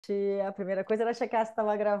A primeira coisa era checar se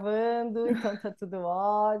estava gravando, então tá tudo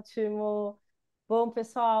ótimo. Bom,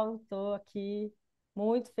 pessoal, estou aqui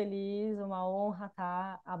muito feliz, uma honra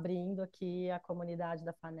estar abrindo aqui a comunidade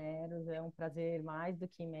da Phaneros, é um prazer mais do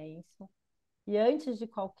que imenso. E antes de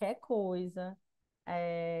qualquer coisa,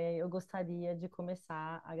 eu gostaria de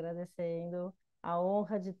começar agradecendo a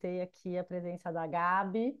honra de ter aqui a presença da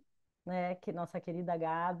Gabi, né, que nossa querida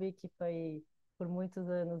Gabi, que foi por muitos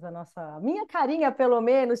anos a minha carinha pelo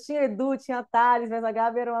menos, tinha Edu, tinha Thales, mas a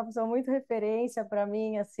Gabi era uma pessoa muito referência para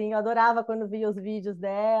mim, assim, eu adorava quando via os vídeos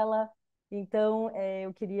dela. Então,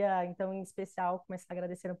 eu queria, então, em especial, começar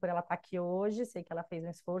agradecendo por ela estar aqui hoje. Sei que ela fez um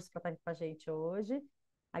esforço para estar aqui com a gente hoje.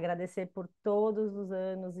 Agradecer por todos os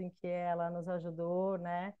anos em que ela nos ajudou,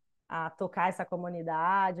 né, a tocar essa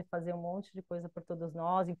comunidade, fazer um monte de coisa por todos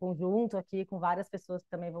nós, em conjunto aqui com várias pessoas que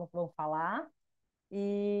também vão falar.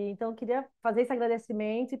 E então eu queria fazer esse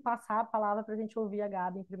agradecimento e passar a palavra para a gente ouvir a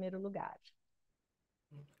Gabi em primeiro lugar.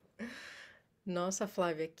 Nossa,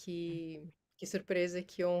 Flávia, que surpresa,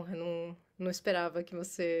 que honra. Não esperava que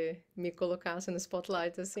você me colocasse no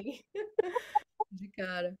spotlight assim, de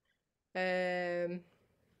cara. É,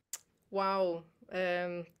 Uau,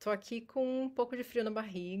 tô aqui com um pouco de frio na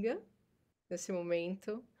barriga nesse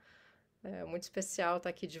momento. É muito especial estar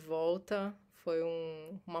aqui de volta. Foi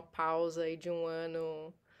uma pausa aí de um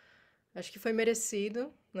ano. Acho que foi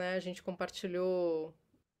merecido, né? A gente compartilhou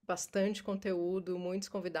bastante conteúdo, muitos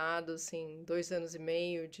convidados, assim, 2 anos e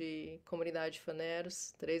meio de Comunidade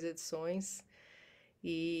Phaneros, 3 edições.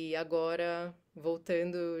 E agora,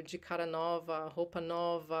 voltando de cara nova, roupa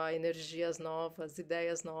nova, energias novas,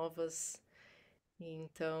 ideias novas.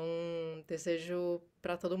 Então, desejo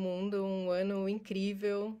para todo mundo um ano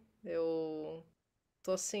incrível. Eu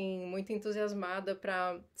tô assim muito entusiasmada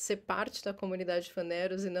para ser parte da comunidade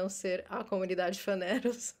Phaneros e não ser a comunidade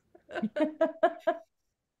Phaneros.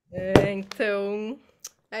 Então,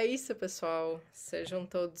 é isso, pessoal. Sejam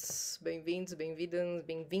todos bem-vindos, bem-vindas,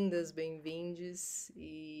 bem-vindas, bem-vindes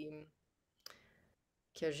e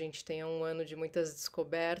que a gente tenha um ano de muitas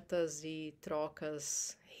descobertas e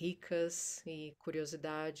trocas ricas e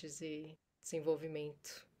curiosidades e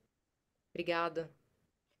desenvolvimento. Obrigada.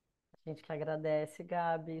 A gente que agradece,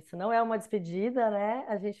 Gabi. Isso não é uma despedida, né?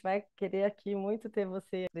 A gente vai querer aqui muito ter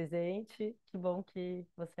você presente. Que bom que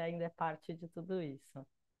você ainda é parte de tudo isso. Tamo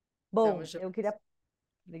Bom, junto.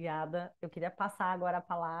 obrigada. Eu queria passar agora a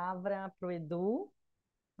palavra para o Edu,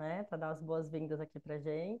 né, para dar as boas-vindas aqui para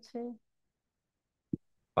gente.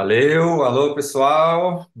 Valeu, alô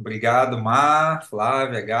pessoal, obrigado Mar,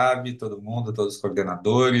 Flávia, Gabi, todo mundo, todos os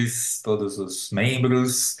coordenadores, todos os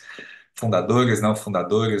membros, fundadores, não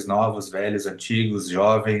fundadores, novos, velhos, antigos,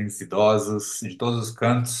 jovens, idosos, de todos os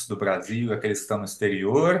cantos do Brasil, aqueles que estão no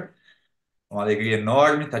exterior. Uma alegria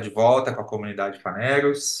enorme estar de volta com a comunidade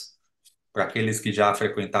Phaneros. Para aqueles que já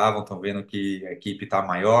frequentavam, estão vendo que a equipe está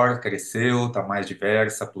maior, cresceu, está mais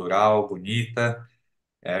diversa, plural, bonita.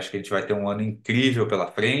 Acho que a gente vai ter um ano incrível pela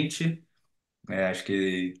frente. Acho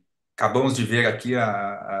que acabamos de ver aqui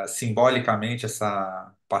simbolicamente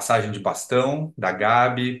essa passagem de bastão da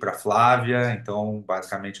Gabi para Flávia. Então,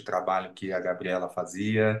 basicamente, o trabalho que a Gabriela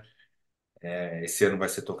fazia, esse ano vai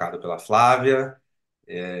ser tocado pela Flávia.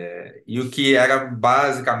 E o que era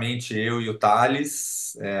basicamente eu e o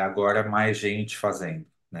Thales, agora mais gente fazendo.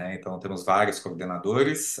 Né? Então, temos vários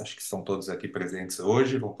coordenadores, acho que estão todos aqui presentes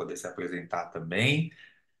hoje, vão poder se apresentar também.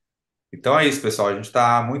 Então é isso, pessoal. A gente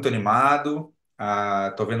está muito animado.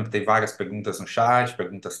 Estou vendo que tem várias perguntas no chat,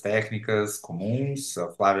 perguntas técnicas comuns.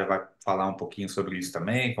 A Flávia vai falar um pouquinho sobre isso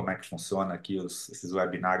também, como é que funciona aqui esses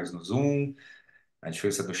webinários no Zoom, a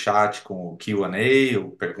diferença do chat com o Q&A,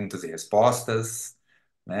 o perguntas e respostas,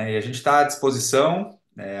 né? E a gente está à disposição.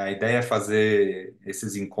 A ideia é fazer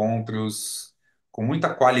esses encontros com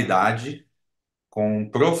muita qualidade, com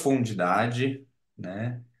profundidade,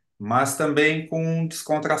 né? Mas também com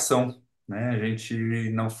descontração, né? A gente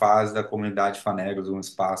não faz da comunidade Faneros um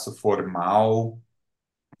espaço formal,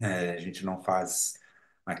 a gente não faz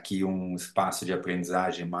aqui um espaço de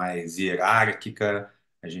aprendizagem mais hierárquica,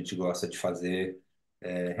 a gente gosta de fazer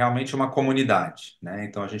realmente uma comunidade, né?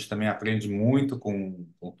 Então a gente também aprende muito com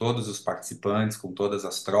todos os participantes, com todas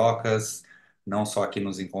as trocas, não só aqui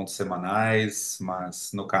nos encontros semanais,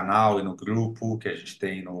 mas no canal e no grupo que a gente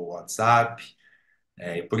tem no WhatsApp,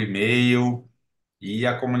 e por e-mail. E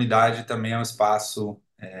a comunidade também é um espaço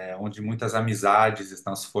onde muitas amizades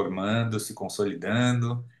estão se formando, se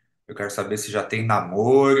consolidando. Eu quero saber se já tem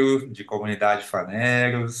namoro de comunidade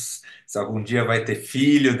Faneros, se algum dia vai ter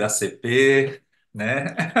filho da CP,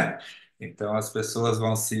 né? Então as pessoas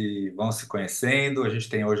vão se conhecendo. A gente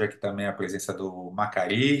tem hoje aqui também a presença do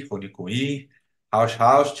Macari, Runicuí.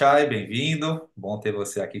 Chay, bem-vindo. Bom ter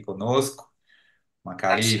você aqui conosco.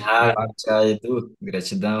 Macari, Tchau, Edu.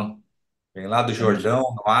 Gratidão. vem lá do Tamo junto.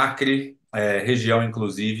 Jordão, no Acre, região,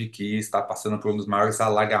 inclusive, que está passando por um dos maiores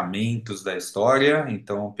alagamentos da história.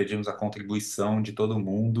 Então, pedimos a contribuição de todo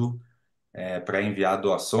mundo para enviar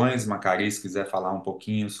doações. Macari, se quiser falar um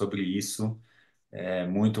pouquinho sobre isso, é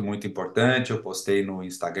muito, muito importante. Eu postei no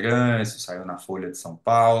Instagram, isso saiu na Folha de São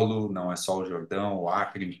Paulo. Não é só o Jordão, o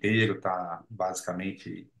Acre inteiro está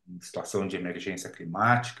basicamente em situação de emergência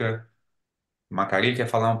climática. Macari quer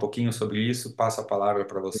falar um pouquinho sobre isso? Passo a palavra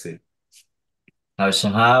para você.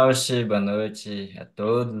 Boa noite a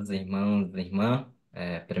todos, irmãos e irmãs.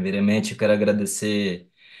 Primeiramente, eu quero agradecer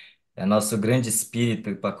ao nosso grande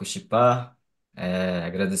espírito Pacuxipá,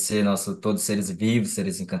 agradecer nosso todos seres vivos,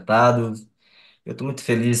 seres encantados. Eu estou muito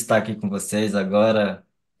feliz de estar aqui com vocês agora,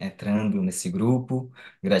 entrando nesse grupo.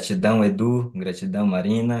 Gratidão, Edu, gratidão,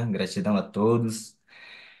 Marina, gratidão a todos.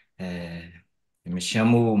 Eu me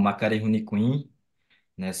chamo Macari Runicuim,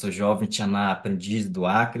 né? Sou jovem Tianá aprendiz do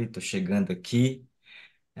Acre, estou chegando aqui.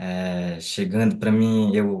 Chegando para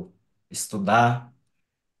mim eu estudar,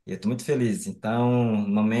 e eu estou muito feliz. Então, no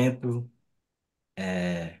momento,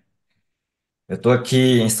 eu estou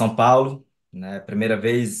aqui em São Paulo, né? Primeira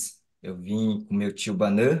vez eu vim com meu tio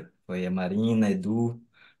Banã, foi a Marina, Edu,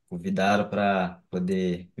 convidaram para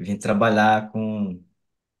poder vir trabalhar com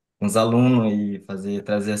os alunos e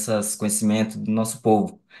trazer esses conhecimentos do nosso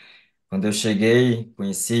povo. Quando eu cheguei,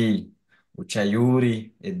 conheci o Tia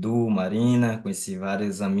Yuri, Edu, Marina, conheci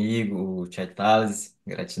vários amigos, o Tia Thales,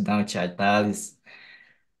 gratidão, Tia Thales.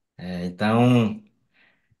 Então,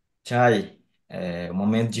 Chay, é um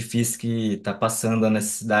momento difícil que está passando a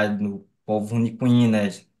necessidade do povo unicuim, né?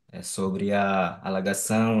 É sobre a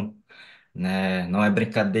alagação, né? Não é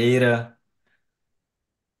brincadeira.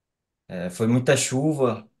 Foi muita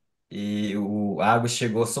chuva e a água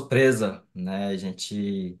chegou surpresa, né? A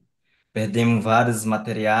gente perdemos vários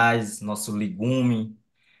materiais, nosso legume,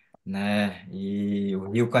 né? E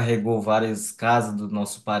o rio carregou várias casas do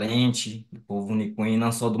nosso parente, do povo unicuim,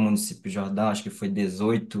 não só do município de Jordão, acho que foi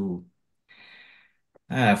 18.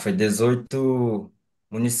 Foi 18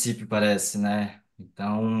 municípios, parece, né?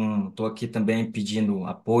 Então, estou aqui também pedindo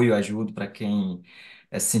apoio, ajuda para quem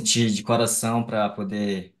sentir de coração para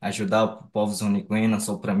poder ajudar o povo zonicuim, não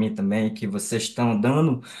só para mim também, que vocês estão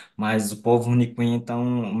dando, mas o povo zonicuim,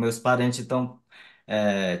 então, meus parentes estão,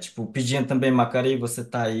 tipo, pedindo também, Macari, você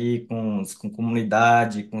está aí com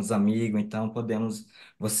comunidade, com os amigos, então podemos,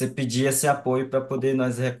 você pedir esse apoio para poder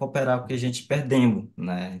nós recuperar o que a gente perdemos,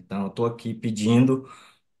 né? Então, eu estou aqui pedindo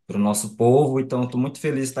para o nosso povo. Então, estou muito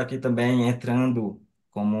feliz de estar aqui também, entrando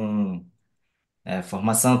como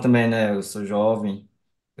formação também, né? Eu sou jovem,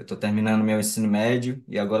 eu estou terminando meu ensino médio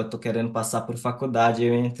e agora estou querendo passar por faculdade.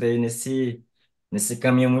 Eu entrei nesse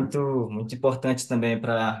caminho muito, muito importante também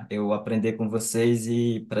para eu aprender com vocês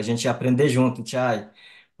e para a gente aprender junto, Tchai.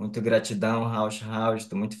 Muito gratidão, Raul,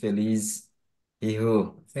 estou muito feliz. E,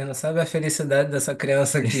 Você não sabe a felicidade dessa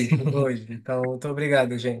criança aqui hoje. Então, muito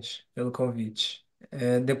obrigado, gente, pelo convite.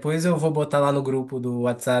 Depois eu vou botar lá no grupo do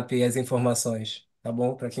WhatsApp as informações, tá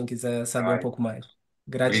bom? Para quem quiser saber um Ai, pouco mais.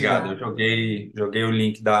 obrigado. Eu Gratidão. joguei o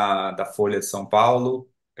link da Folha de São Paulo,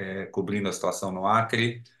 cobrindo a situação no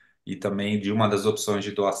Acre, e também de uma das opções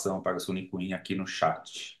de doação para o Sunicuim aqui no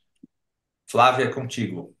chat. Flávia, é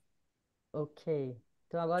contigo. Ok.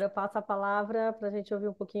 Então agora eu passo a palavra para a gente ouvir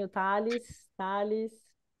um pouquinho o Thales. Thales,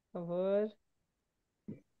 por favor.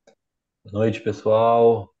 Boa noite,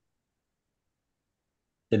 pessoal.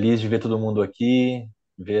 Feliz de ver todo mundo aqui,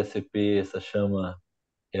 ver a CP, essa chama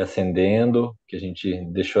reacendendo, que a gente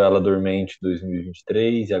deixou ela dormente em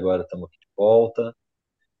 2023 e agora estamos aqui de volta.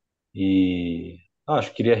 E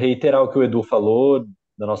acho que queria reiterar o que o Edu falou,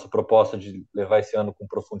 da nossa proposta de levar esse ano com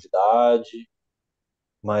profundidade,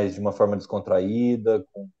 mas de uma forma descontraída,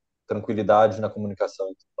 com tranquilidade na comunicação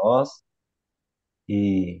entre nós.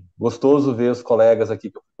 E gostoso ver os colegas aqui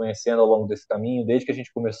que eu fui conhecendo ao longo desse caminho, desde que a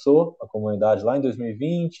gente começou a comunidade lá em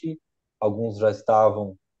 2020. Alguns já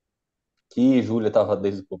estavam aqui, Júlia estava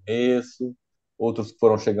desde o começo, outros que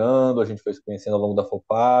foram chegando, a gente foi se conhecendo ao longo da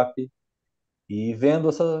FOPAP e vendo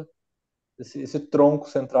esse tronco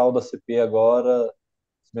central da CP agora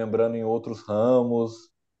se membrando em outros ramos.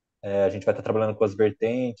 A gente vai estar trabalhando com as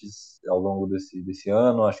vertentes ao longo desse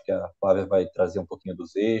ano. Acho que a Flávia vai trazer um pouquinho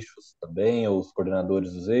dos eixos também, ou os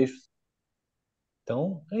coordenadores dos eixos.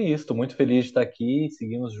 Então, é isso. Estou muito feliz de estar aqui.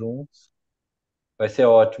 Seguimos juntos. Vai ser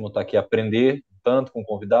ótimo estar aqui, aprender tanto com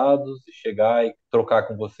convidados e chegar e trocar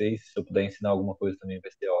com vocês. Se eu puder ensinar alguma coisa também,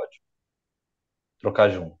 vai ser ótimo. Trocar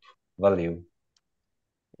junto. Valeu.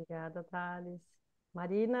 Obrigada, Thales.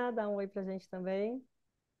 Marina, dá um oi para a gente também.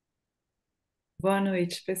 Boa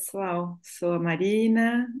noite, pessoal. Sou a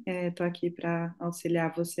Marina, estou aqui para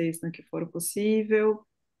auxiliar vocês no que for possível,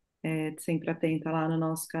 sempre atenta lá no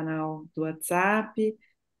nosso canal do WhatsApp,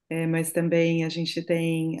 mas também a gente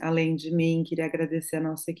tem, além de mim, queria agradecer a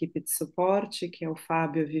nossa equipe de suporte, que é o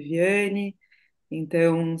Fábio e a Viviane,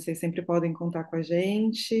 então vocês sempre podem contar com a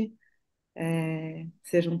gente.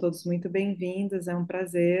 Sejam todos muito bem-vindos, é um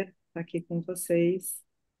prazer estar aqui com vocês.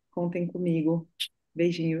 Contem comigo.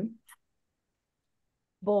 Beijinho.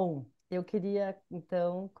 Bom, eu queria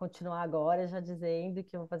então continuar agora já dizendo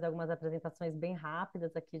que eu vou fazer algumas apresentações bem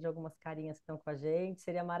rápidas aqui de algumas carinhas que estão com a gente.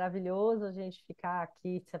 Seria maravilhoso a gente ficar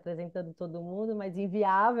aqui se apresentando todo mundo, mas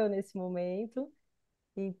inviável nesse momento.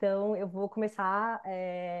 Então, eu vou começar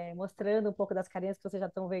mostrando um pouco das carinhas que vocês já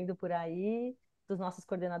estão vendo por aí, dos nossos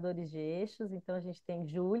coordenadores de eixos. Então, a gente tem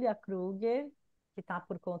Júlia Kruger, que está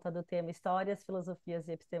por conta do tema Histórias, Filosofias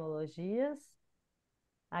e Epistemologias.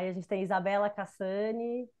 Aí a gente tem Isabela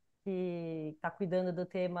Cassani, que está cuidando do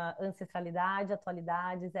tema Ancestralidade,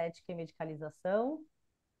 Atualidades, Ética e Medicalização.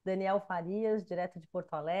 Daniel Farias, direto de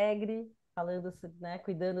Porto Alegre, falando, né,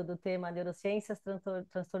 cuidando do tema neurociências,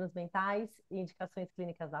 transtornos mentais e indicações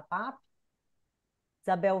clínicas da PAP.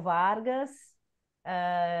 Isabel Vargas,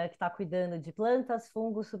 que está cuidando de plantas,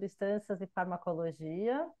 fungos, substâncias e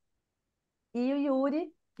farmacologia. E o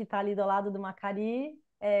Yuri, que está ali do lado do Macari,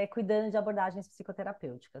 cuidando de abordagens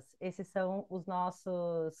psicoterapêuticas. Esses são os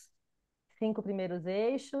nossos 5 primeiros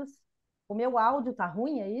eixos. O meu áudio tá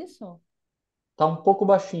ruim, é isso? Tá um pouco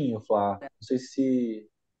baixinho, Flá. Não sei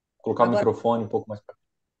se colocar o Agora, microfone um pouco mais para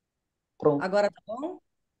pronto. agora tá bom?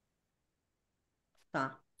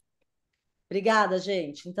 Tá. Obrigada,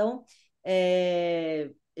 gente. Então,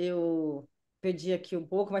 eu perdi aqui um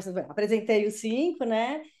pouco, mas tudo bem. Apresentei os 5,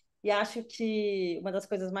 né? E acho que uma das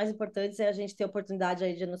coisas mais importantes é a gente ter a oportunidade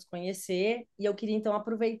aí de nos conhecer. E eu queria, então,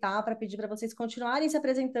 aproveitar para pedir para vocês continuarem se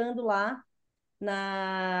apresentando lá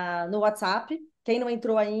no WhatsApp. Quem não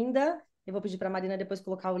entrou ainda, eu vou pedir para a Marina depois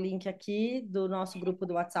colocar o link aqui do nosso grupo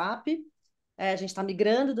do WhatsApp. A gente está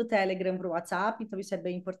migrando do Telegram para o WhatsApp, então isso é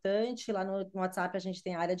bem importante. Lá no WhatsApp a gente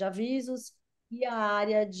tem a área de avisos e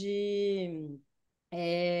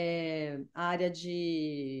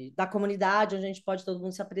da comunidade, onde a gente pode todo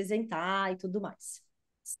mundo se apresentar e tudo mais.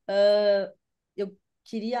 Eu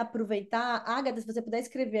queria aproveitar, Agatha, se você puder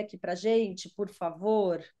escrever aqui para a gente, por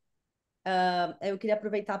favor. Eu queria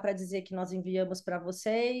aproveitar para dizer que nós enviamos para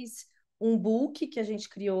vocês um book que a gente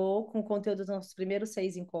criou com conteúdo dos nossos primeiros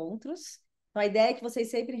 6 encontros. Então, a ideia é que vocês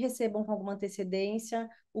sempre recebam com alguma antecedência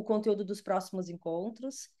o conteúdo dos próximos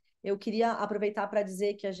encontros. Eu queria aproveitar para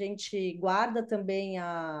dizer que a gente guarda também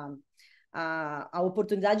a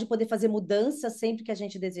oportunidade de poder fazer mudanças sempre que a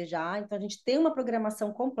gente desejar. Então, a gente tem uma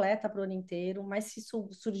programação completa para o ano inteiro, mas se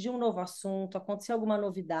surgir um novo assunto, acontecer alguma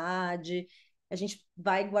novidade, a gente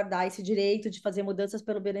vai guardar esse direito de fazer mudanças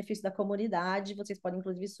pelo benefício da comunidade. Vocês podem,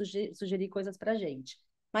 inclusive, sugerir coisas para a gente.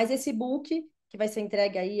 Mas esse book, que vai ser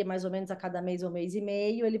entregue aí mais ou menos a cada mês ou mês e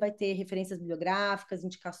meio, ele vai ter referências bibliográficas,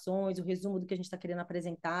 indicações, o resumo do que a gente está querendo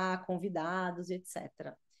apresentar, convidados,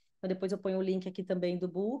 etc. Então, depois eu ponho o link aqui também do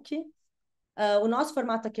book. O nosso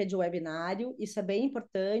formato aqui é de webinário, isso é bem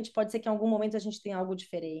importante. Pode ser que em algum momento a gente tenha algo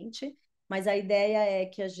diferente, mas a ideia é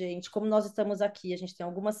que a gente, como nós estamos aqui, a gente tem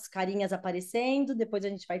algumas carinhas aparecendo, depois a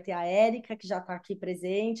gente vai ter a Erika, que já está aqui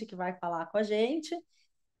presente, que vai falar com a gente.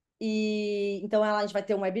 E então a gente vai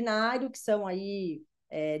ter um webinário, que são aí,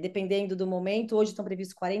 dependendo do momento, hoje estão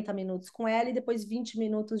previstos 40 minutos com ela e depois 20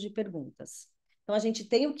 minutos de perguntas. Então a gente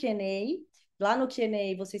tem o Q&A. Lá no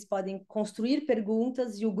Q&A vocês podem construir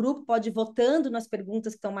perguntas e o grupo pode ir votando nas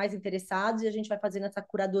perguntas que estão mais interessados e a gente vai fazendo essa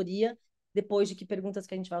curadoria depois de que perguntas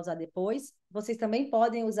que a gente vai usar depois. Vocês também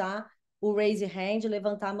podem usar o raise hand,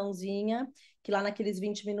 levantar a mãozinha, que lá naqueles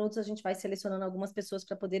 20 minutos a gente vai selecionando algumas pessoas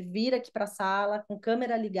para poder vir aqui para a sala com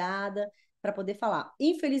câmera ligada para poder falar.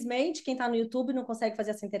 Infelizmente, quem está no YouTube não consegue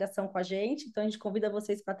fazer essa interação com a gente, então a gente convida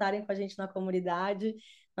vocês para estarem com a gente na comunidade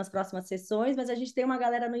nas próximas sessões, mas a gente tem uma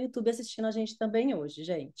galera no YouTube assistindo a gente também hoje,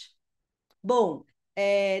 gente. Bom,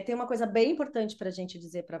 tem uma coisa bem importante para a gente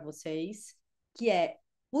dizer para vocês, que é,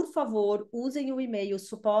 por favor, usem o e-mail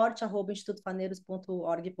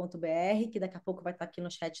suporte@institutophaneros.org.br, que daqui a pouco vai estar aqui no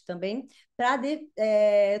chat também, para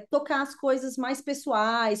tocar as coisas mais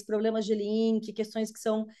pessoais, problemas de link, questões que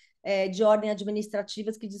são de ordem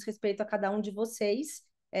administrativas que diz respeito a cada um de vocês.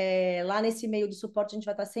 Lá nesse e-mail do suporte a gente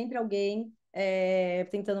vai estar sempre alguém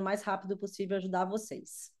tentando o mais rápido possível ajudar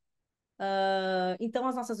vocês. Então,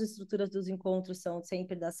 as nossas estruturas dos encontros são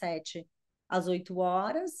sempre das 7 às 8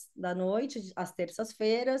 horas da noite, às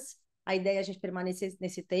terças-feiras. A ideia é a gente permanecer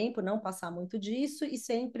nesse tempo, não passar muito disso e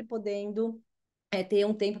sempre podendo ter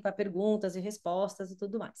um tempo para perguntas e respostas e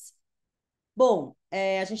tudo mais. Bom,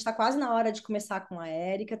 a gente está quase na hora de começar com a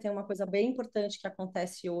Erika. Tem uma coisa bem importante que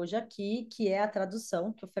acontece hoje aqui, que é a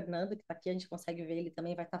tradução, que o Fernando, que está aqui, a gente consegue ver, ele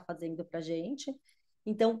também vai estar fazendo para a gente.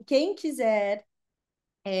 Então, quem quiser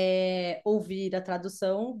ouvir a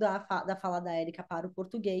tradução da fala da Erika para o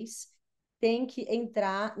português, tem que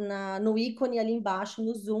entrar no ícone ali embaixo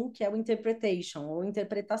no Zoom, que é o Interpretation, ou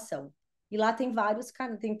interpretação. E lá tem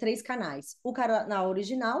tem 3 canais. O canal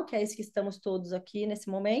original, que é esse que estamos todos aqui nesse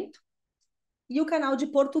momento, e o canal de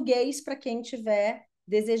português para quem estiver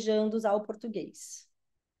desejando usar o português.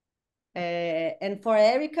 And for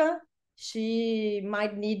Erika, she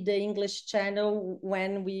might need the English channel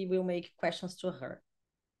when we will make questions to her.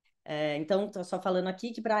 Então, estou só falando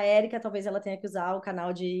aqui que para a Erika, talvez ela tenha que usar o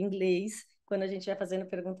canal de inglês quando a gente vai fazendo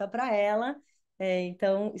pergunta para ela.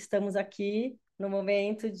 Então, estamos aqui no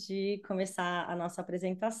momento de começar a nossa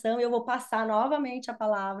apresentação. Eu vou passar novamente a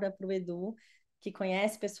palavra para o Edu, que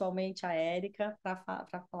conhece pessoalmente a Erika, para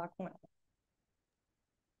falar com ela.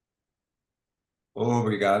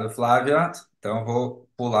 Obrigado, Flávia. Então, vou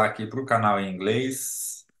pular aqui para o canal em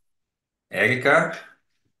inglês. Erika,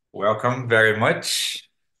 welcome very much.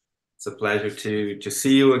 It's a pleasure to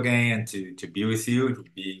see you again and to be with you. It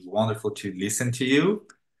would be wonderful to listen to you.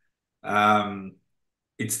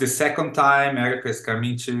 It's the second time Erika is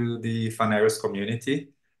coming to the Phaneros community.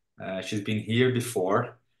 She's been here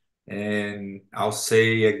before. And I'll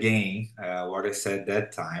say again what I said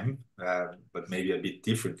that time, but maybe a bit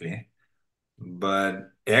differently.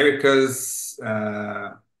 But Erika's,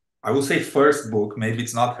 I will say first book, maybe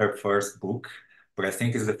it's not her first book, but I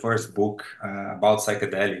think it's the first book about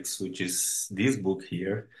psychedelics, which is this book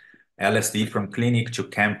here, LSD from Clinic to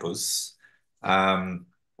Campus,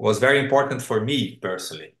 was very important for me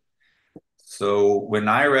personally. So when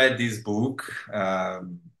I read this book,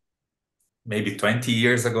 maybe 20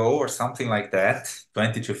 years ago or something like that,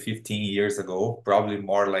 20 to 15 years ago, probably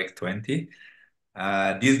more like 20,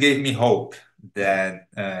 this gave me hope that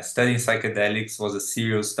studying psychedelics was a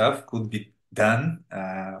serious stuff, could be done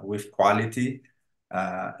with quality,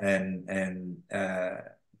 and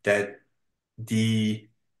that the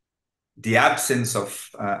absence of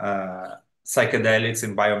psychedelics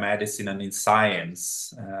in biomedicine and in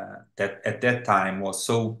science that at that time was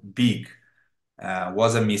so big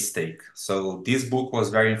was a mistake. So this book was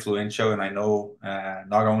very influential, and I know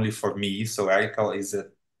not only for me. So Erika is a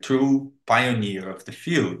true pioneer of the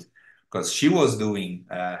field because she was doing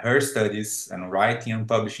her studies and writing and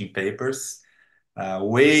publishing papers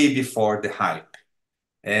way before the hype,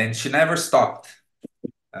 and she never stopped.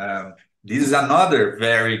 This is another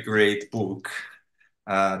very great book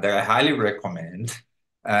that I highly recommend.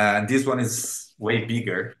 This one is way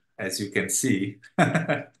bigger, as you can see.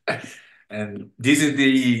 And this is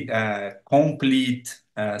the complete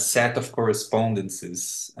set of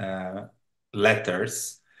correspondences,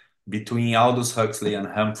 letters between Aldous Huxley and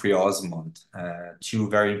Humphrey Osmond, two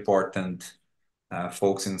very important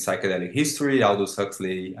folks in psychedelic history. Aldous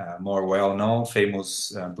Huxley, more well-known,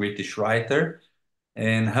 famous British writer,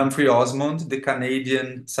 and Humphrey Osmond, the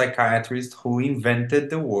Canadian psychiatrist who invented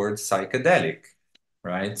the word psychedelic,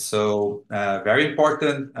 right? So very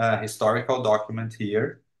important historical document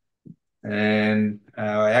here. And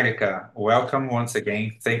Erika, welcome once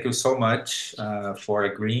again. Thank you so much for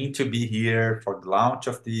agreeing to be here for the launch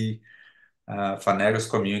of the Phaneros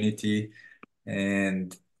community.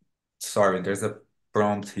 And sorry, there's a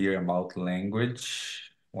prompt here about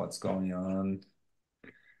language. What's going on?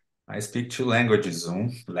 I speak 2 languages,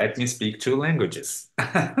 Zoom. Let me speak 2 languages.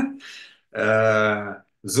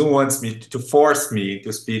 Zoom wants me to force me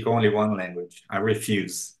to speak only 1 language. I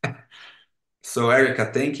refuse. So,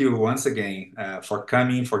 Erika, thank you once again for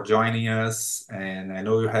coming, for joining us. And I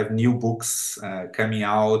know you have new books coming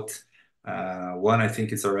out. One, I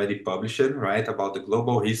think, is already published, right, about the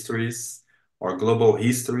global histories or global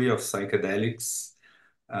history of psychedelics,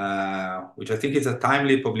 which I think is a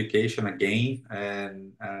timely publication again.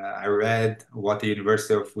 And I read what the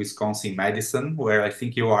University of Wisconsin-Madison, where I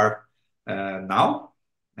think you are now,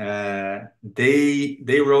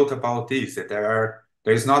 they wrote about this, that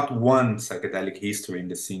there is not one psychedelic history in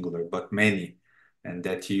the singular, but many, and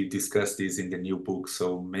that you discuss this in the new book.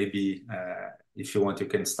 So maybe if you want, you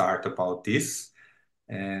can start about this.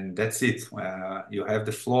 And that's it. You have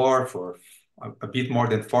the floor for a bit more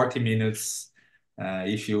than 40 minutes.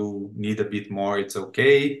 If you need a bit more, it's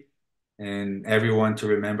okay. And everyone to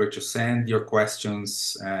remember to send your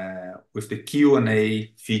questions with the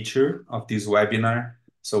Q&A feature of this webinar.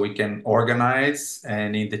 so we can organize.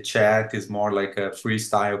 And in the chat is more like a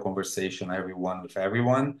freestyle conversation, everyone with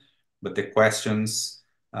everyone. But the questions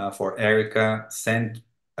for Erika sent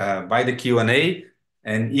by the Q&A.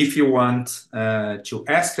 And if you want to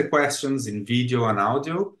ask the questions in video and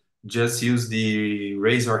audio, just use the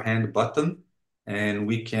raise your hand button, and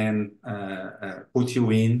we can put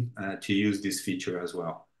you in to use this feature as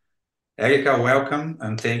well. Erika, welcome,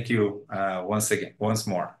 and thank you once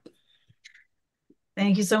more.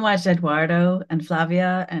 Thank you so much, Eduardo and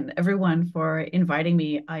Flavia and everyone for inviting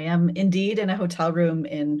me. I am indeed in a hotel room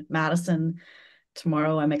in Madison.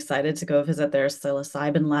 Tomorrow, I'm excited to go visit their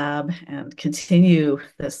psilocybin lab and continue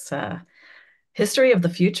this history of the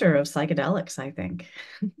future of psychedelics, I think.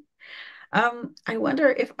 I wonder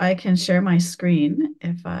if I can share my screen,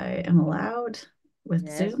 if I am allowed with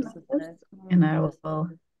Zoom, and I will,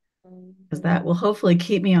 because that will hopefully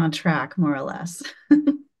keep me on track more or less.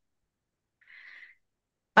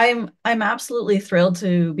 I'm absolutely thrilled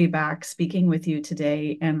to be back speaking with you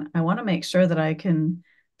today, and I want to make sure that I can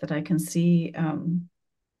see in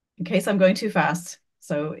case I'm going too fast.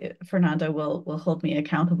 So Fernando will hold me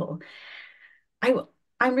accountable.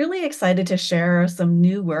 I'm really excited to share some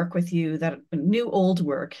new work with you, that new old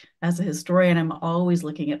work. As a historian, I'm always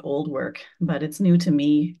looking at old work, but it's new to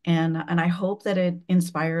me. And I hope that it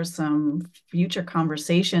inspires some future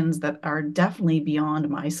conversations that are definitely beyond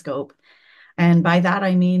my scope. And by that,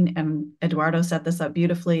 I mean, and Eduardo set this up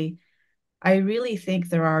beautifully, I really think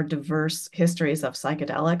there are diverse histories of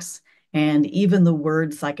psychedelics, and even the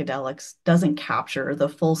word psychedelics doesn't capture the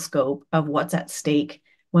full scope of what's at stake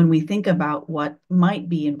when we think about what might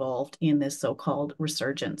be involved in this so-called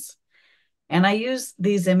resurgence. And I use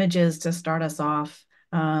these images to start us off.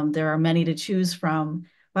 There are many to choose from,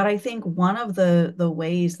 but I think one of the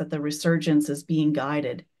ways that the resurgence is being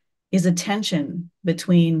guided is a tension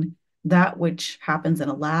between that which happens in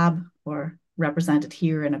a lab, or represented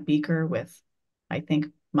here in a beaker with, I think,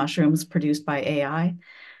 mushrooms produced by AI,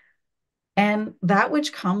 and that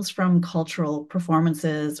which comes from cultural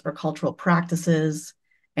performances or cultural practices.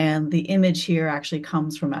 And the image here actually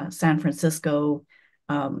comes from a San Francisco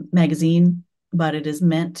magazine, but it is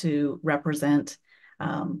meant to represent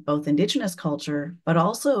both Indigenous culture, but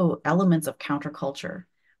also elements of counterculture,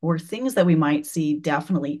 or things that we might see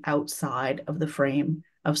definitely outside of the frame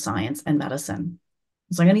of science and medicine.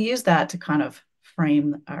 So I'm going to use that to kind of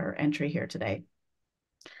frame our entry here today.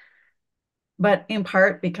 But in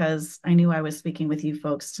part because I knew I was speaking with you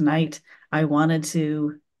folks tonight, I wanted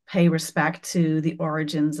to pay respect to the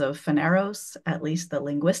origins of Phaneros, at least the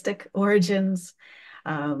linguistic origins,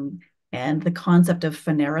 and the concept of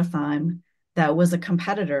phanerothime that was a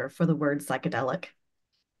competitor for the word psychedelic.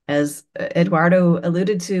 As Eduardo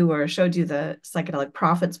alluded to or showed you the Psychedelic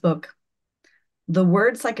Prophets book, the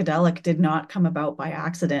word psychedelic did not come about by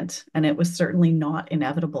accident, and it was certainly not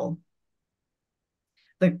inevitable.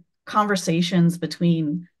 The conversations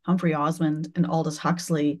between Humphrey Osmond and Aldous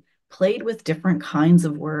Huxley played with different kinds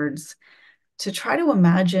of words to try to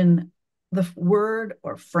imagine the word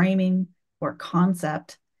or framing or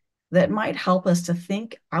concept that might help us to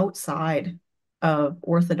think outside of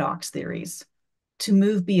orthodox theories, to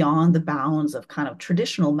move beyond the bounds of kind of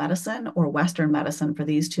traditional medicine or Western medicine for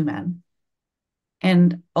these two men.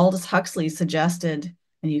 And Aldous Huxley suggested,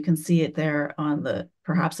 and you can see it there on the,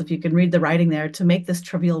 perhaps if you can read the writing there, to make this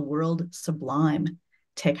trivial world sublime,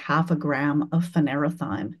 take 0.5 gram of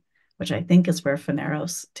phanerothime, which I think is where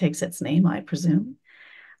Phaneros takes its name, I presume.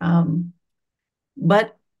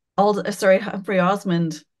 But Humphrey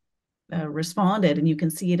Osmond responded, and you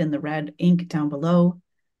can see it in the red ink down below,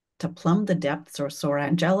 to plumb the depths or soar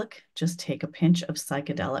angelic, just take a pinch of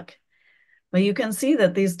psychedelic. But you can see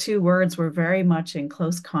that these two words were very much in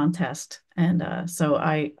close contest. And so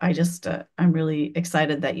I'm really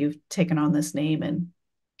excited that you've taken on this name and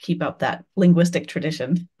keep up that linguistic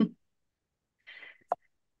tradition.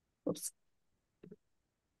 Oops.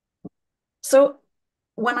 So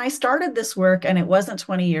when I started this work, and it wasn't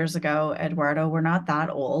 20 years ago, Eduardo, we're not that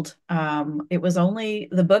old.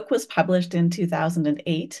 The book was published in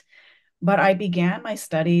 2008, but I began my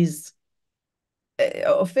studies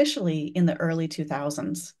officially in the early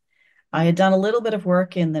 2000s. I had done a little bit of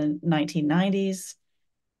work in the 1990s.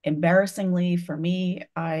 Embarrassingly for me,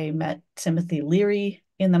 I met Timothy Leary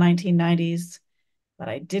in the 1990s, but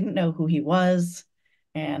I didn't know who he was.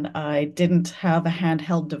 And I didn't have a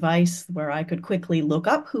handheld device where I could quickly look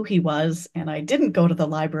up who he was. And I didn't go to the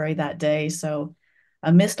library that day. So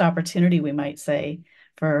a missed opportunity, we might say,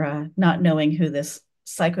 for not knowing who this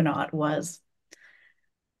psychonaut was.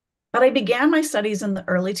 But I began my studies in the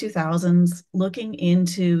early 2000s looking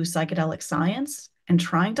into psychedelic science and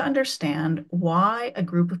trying to understand why a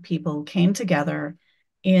group of people came together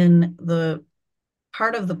in the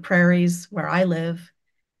part of the prairies where I live,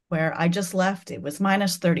 where I just left. It was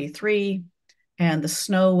minus 33 and the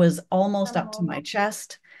snow was almost up to my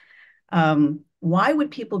chest. Why would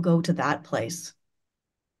people go to that place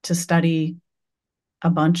to study a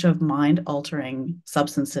bunch of mind-altering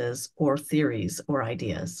substances or theories or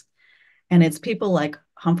ideas? And it's people like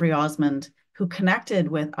Humphrey Osmond who connected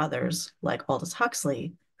with others like Aldous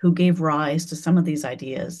Huxley, who gave rise to some of these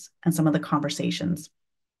ideas and some of the conversations.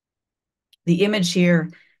 The image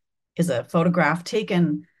here is a photograph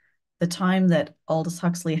taken the time that Aldous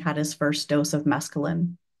Huxley had his first dose of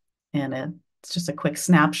mescaline. And it's just a quick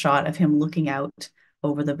snapshot of him looking out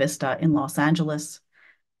over the vista in Los Angeles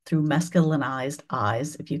through mescalinized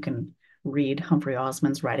eyes, if you can read Humphrey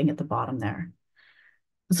Osmond's writing at the bottom there.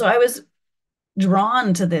 So I was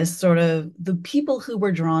drawn to this sort of the people who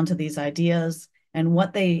were drawn to these ideas and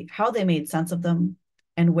how they made sense of them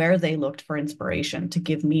and where they looked for inspiration to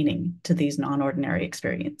give meaning to these non-ordinary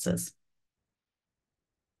experiences.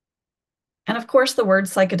 And of course, the word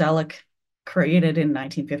psychedelic, created in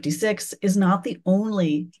 1956, is not the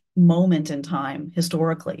only moment in time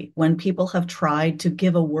historically when people have tried to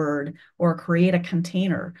give a word or create a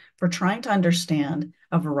container for trying to understand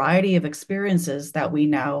a variety of experiences that we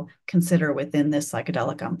now consider within this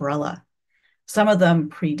psychedelic umbrella. Some of them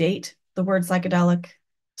predate the word psychedelic,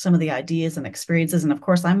 some of the ideas and experiences. And of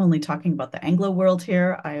course, I'm only talking about the Anglo world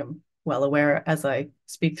here. I am well aware, as I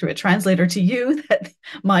speak through a translator to you, that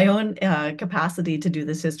my own capacity to do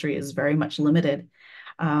this history is very much limited,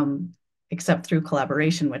 except through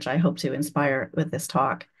collaboration, which I hope to inspire with this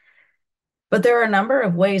talk. But there are a number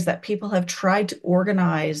of ways that people have tried to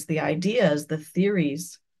organize the ideas, the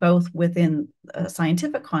theories, both within a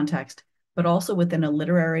scientific context, but also within a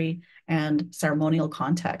literary and ceremonial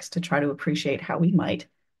context to try to appreciate how we might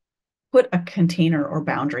put a container or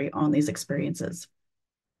boundary on these experiences.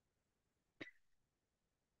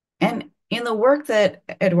 And in the work that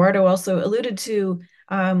Eduardo also alluded to,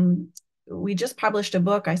 we just published a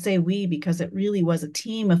book. I say we because it really was a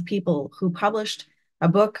team of people who published a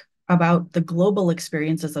book about the global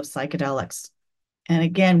experiences of psychedelics. And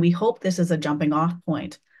again, we hope this is a jumping off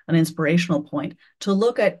point, an inspirational point to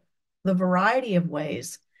look at the variety of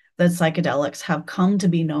ways that psychedelics have come to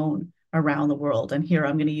be known around the world. And here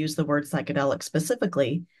I'm going to use the word psychedelic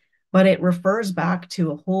specifically, but it refers back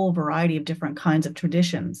to a whole variety of different kinds of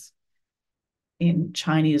traditions. In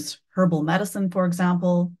Chinese herbal medicine, for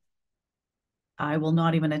example, I will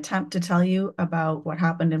not even attempt to tell you about what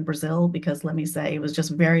happened in Brazil because let me say it was just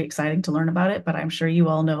very exciting to learn about it, but I'm sure you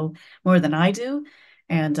all know more than I do.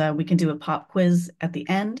 And we can do a pop quiz at the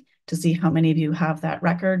end to see how many of you have that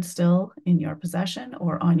record still in your possession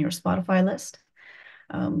or on your Spotify list.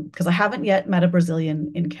 Because I haven't yet met a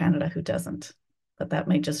Brazilian in Canada who doesn't, but that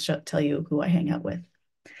may just tell you who I hang out with.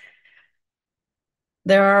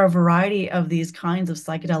 There are a variety of these kinds of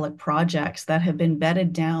psychedelic projects that have been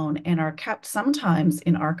bedded down and are kept sometimes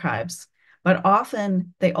in archives, but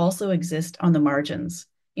often they also exist on the margins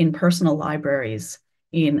in personal libraries,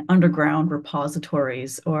 in underground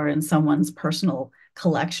repositories, or in someone's personal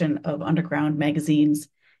collection of underground magazines.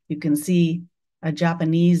 You can see a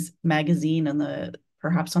Japanese magazine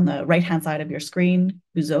perhaps on the right-hand side of your screen,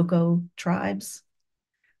 Buzoko Tribes.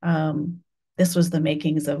 This was the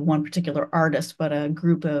makings of one particular artist, but a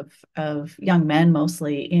group of young men,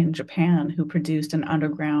 mostly in Japan, who produced an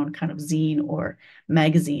underground kind of zine or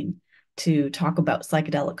magazine to talk about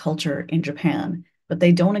psychedelic culture in Japan. But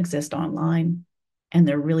they don't exist online, and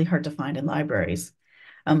they're really hard to find in libraries.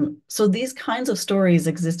 So these kinds of stories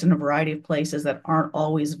exist in a variety of places that aren't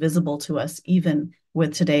always visible to us, even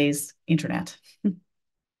with today's internet.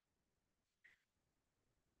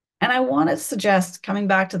 And I want to suggest, coming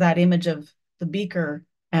back to that image of the beaker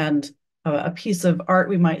and a piece of art,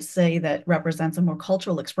 we might say, that represents a more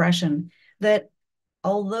cultural expression, that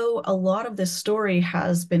although a lot of this story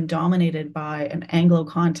has been dominated by an Anglo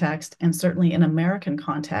context and certainly an American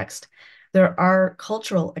context, there are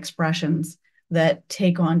cultural expressions that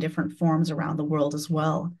take on different forms around the world as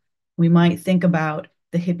well. We might think about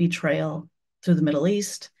the hippie trail through the Middle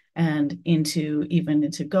East and even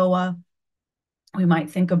into Goa. We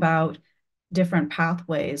might think about different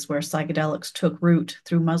pathways where psychedelics took root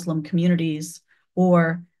through Muslim communities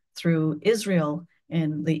or through Israel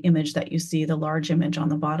in the image that you see, the large image on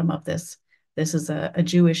the bottom of this. This is a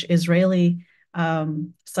Jewish Israeli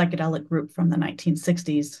psychedelic group from the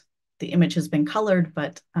 1960s. The image has been colored,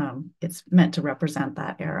 but it's meant to represent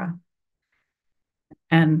that era.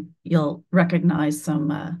 And you'll recognize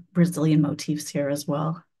some Brazilian motifs here as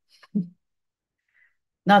well.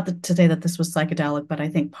 not to say that this was psychedelic, but I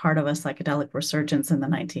think part of a psychedelic resurgence in the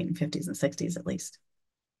 1950s and 60s at least.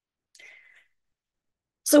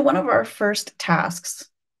 So one of our first tasks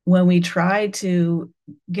when we tried to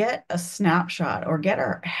get a snapshot or get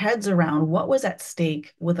our heads around what was at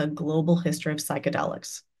stake with a global history of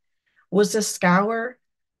psychedelics was to scour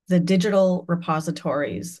the digital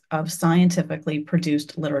repositories of scientifically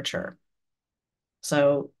produced literature.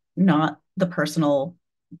 So not the personal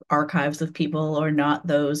archives of people or not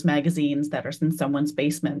those magazines that are in someone's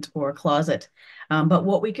basement or closet, but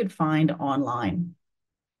what we could find online.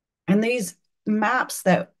 And these maps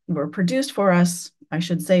that were produced for us, I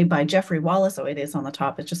should say, by Jeffrey Wallace. Oh, it is on the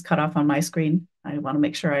top. It's just cut off on my screen. I want to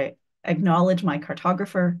make sure I acknowledge my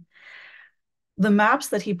cartographer. The maps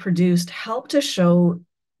that he produced help to show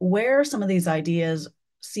where some of these ideas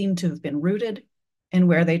seem to have been rooted and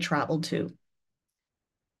where they traveled to.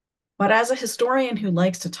 But as a historian who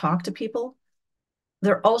likes to talk to people,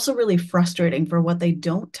 they're also really frustrating for what they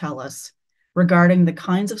don't tell us regarding the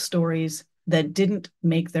kinds of stories that didn't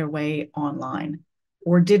make their way online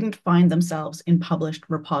or didn't find themselves in published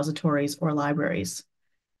repositories or libraries.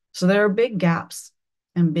 So there are big gaps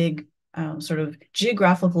and big sort of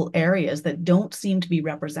geographical areas that don't seem to be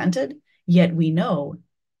represented, yet we know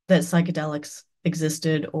that psychedelics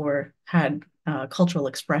existed or had cultural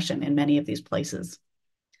expression in many of these places.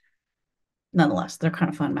 Nonetheless, they're kind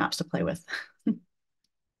of fun maps to play with.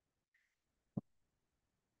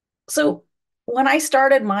 So when I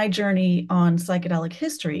started my journey on psychedelic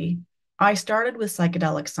history, I started with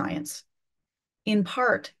psychedelic science, in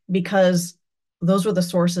part because those were the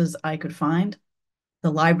sources I could find.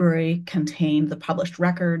 The library contained the published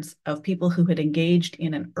records of people who had engaged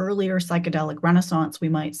in an earlier psychedelic renaissance, we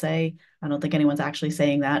might say. I don't think anyone's actually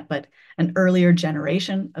saying that, but an earlier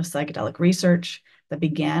generation of psychedelic research that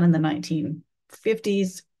began in the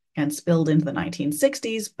 1950s and spilled into the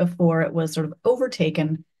 1960s before it was sort of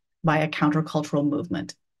overtaken by a countercultural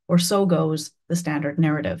movement, or so goes the standard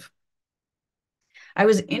narrative. I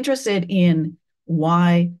was interested in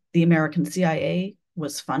why the American CIA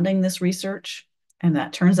was funding this research, and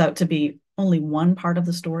that turns out to be only one part of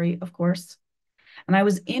the story, of course. And I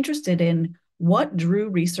was interested in what drew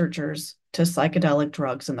researchers to psychedelic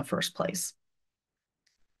drugs in the first place.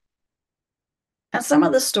 And some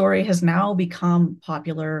of the story has now become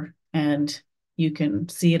popular, and you can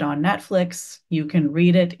see it on Netflix. You can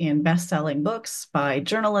read it in best-selling books by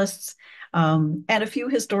journalists. And a few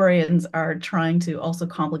historians are trying to also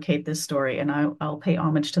complicate this story, and I'll pay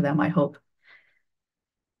homage to them, I hope.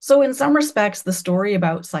 So in some respects, the story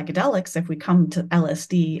about psychedelics, if we come to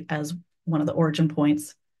LSD as one of the origin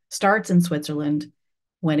points, starts in Switzerland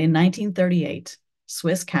when in 1938,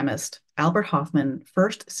 Swiss chemist Albert Hofmann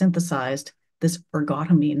first synthesized this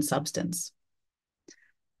ergotamine substance,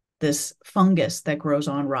 this fungus that grows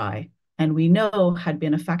on rye, and we know had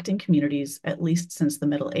been affecting communities at least since the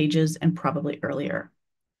Middle Ages and probably earlier.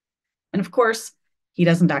 And of course, he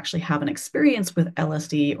doesn't actually have an experience with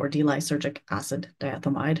LSD or D-lysergic acid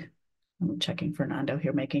diethylmide. I'm checking Fernando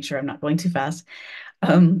here, making sure I'm not going too fast.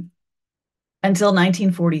 Until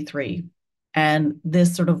 1943. And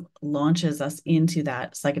this sort of launches us into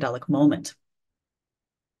that psychedelic moment.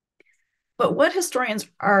 But what historians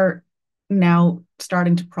are now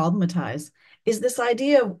starting to problematize is this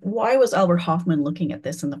idea of why was Albert Hofmann looking at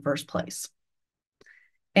this in the first place?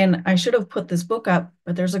 And I should have put this book up,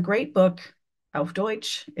 but there's a great book, auf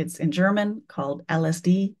Deutsch, it's in German, called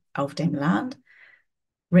LSD auf dem Land,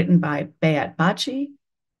 written by Beat Baci.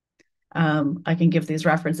 I can give these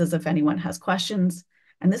references if anyone has questions.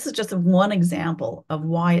 And this is just one example of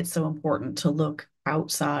why it's so important to look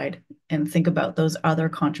outside and think about those other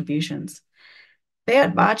contributions.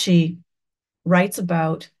 Beat Baci writes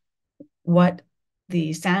about what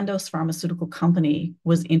the Sandoz pharmaceutical company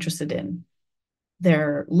was interested in.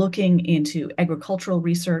 They're looking into agricultural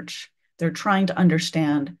research. They're trying to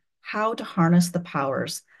understand how to harness the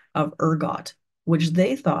powers of ergot, which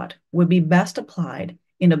they thought would be best applied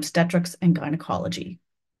in obstetrics and gynecology.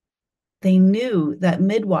 They knew that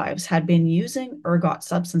midwives had been using ergot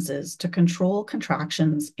substances to control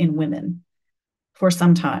contractions in women for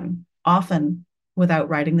some time, often without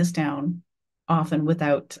writing this down, often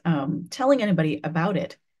without telling anybody about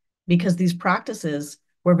it, because these practices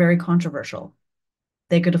were very controversial.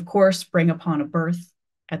 They could, of course, bring upon a birth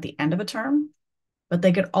at the end of a term, but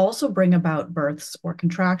they could also bring about births or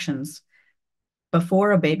contractions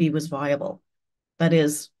before a baby was viable. That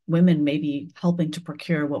is, women may be helping to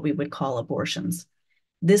procure what we would call abortions.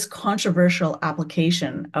 This controversial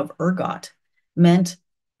application of ergot meant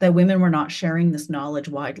that women were not sharing this knowledge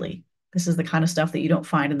widely. This is the kind of stuff that you don't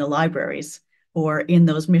find in the libraries or in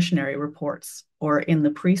those missionary reports or in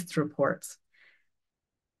the priests' reports.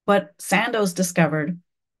 But Sandoz discovered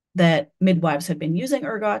that midwives had been using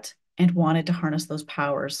ergot and wanted to harness those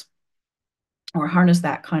powers or harness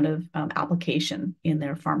that kind of application in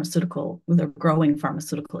their growing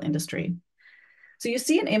pharmaceutical industry. So you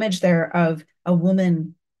see an image there of a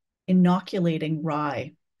woman inoculating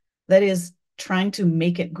rye, that is trying to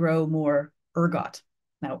make it grow more ergot.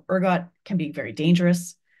 Now, ergot can be very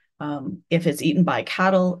dangerous. If it's eaten by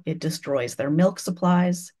cattle, it destroys their milk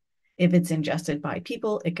supplies. If it's ingested by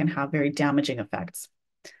people, it can have very damaging effects.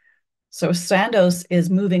 So Sandoz is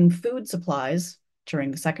moving food supplies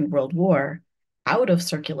during the Second World War out of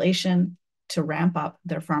circulation to ramp up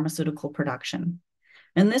their pharmaceutical production.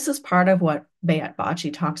 And this is part of what Beat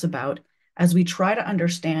Bachi talks about as we try to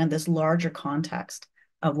understand this larger context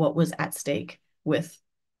of what was at stake with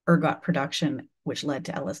ergot production, which led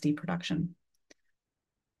to LSD production.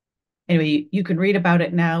 Anyway, you can read about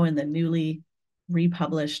it now in the newly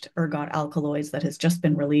republished Ergot Alkaloids that has just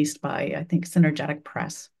been released by, I think, Synergetic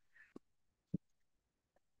Press.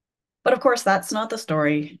 But of course, that's not the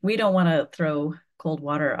story. We don't want to throw cold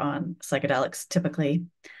water on psychedelics typically.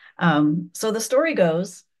 So the story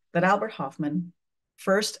goes that Albert Hofmann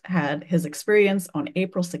first had his experience on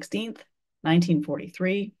April 16th,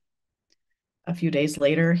 1943. A few days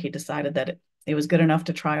later, he decided that it was good enough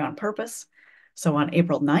to try on purpose. So on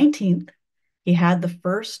April 19th, he had the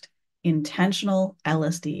first intentional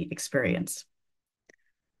LSD experience.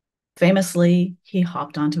 Famously, he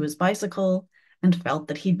hopped onto his bicycle and felt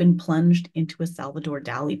that he'd been plunged into a Salvador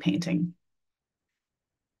Dali painting.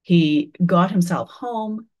 He got himself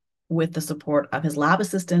home with the support of his lab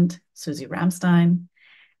assistant, Susie Ramstein,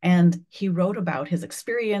 and he wrote about his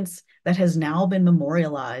experience that has now been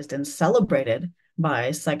memorialized and celebrated by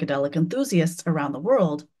psychedelic enthusiasts around the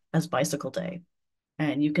world as Bicycle Day.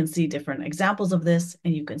 And you can see different examples of this,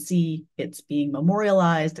 and you can see it's being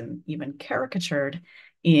memorialized and even caricatured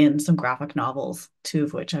in some graphic novels, two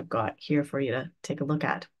of which I've got here for you to take a look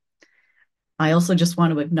at. I also just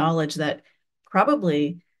want to acknowledge that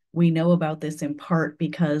probably we know about this in part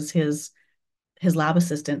because his lab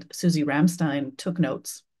assistant, Susie Ramstein, took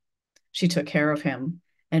notes. She took care of him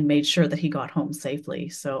and made sure that he got home safely.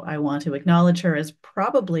 So I want to acknowledge her as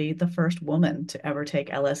probably the first woman to ever take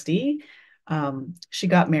LSD. She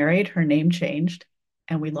got married, her name changed,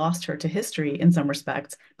 and we lost her to history in some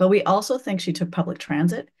respects, but we also think she took public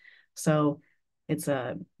transit. So it's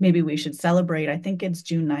maybe we should celebrate, I think it's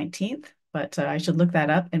June 19th, but I should look that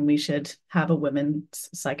up and we should have a women's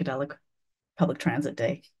psychedelic public transit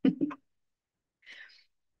day.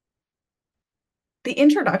 The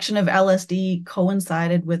introduction of LSD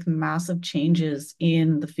coincided with massive changes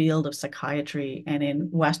in the field of psychiatry and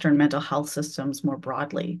in Western mental health systems more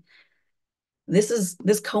broadly.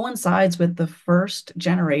 This coincides with the first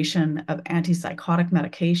generation of antipsychotic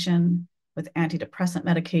medication, with antidepressant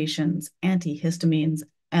medications, antihistamines,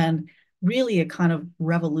 and really a kind of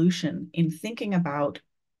revolution in thinking about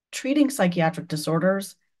treating psychiatric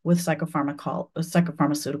disorders with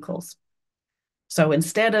psychopharmaceuticals. So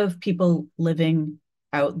instead of people living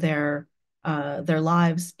out their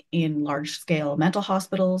lives in large-scale mental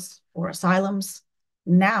hospitals or asylums,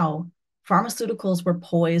 now pharmaceuticals were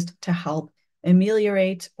poised to help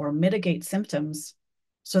ameliorate or mitigate symptoms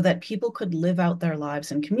so that people could live out their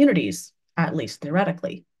lives in communities, at least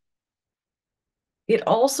theoretically. It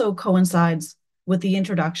also coincides with the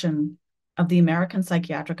introduction of the American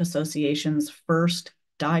Psychiatric Association's first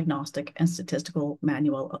Diagnostic and Statistical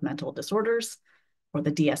Manual of Mental Disorders, or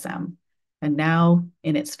the DSM. And now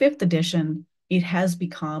in its 5th edition, it has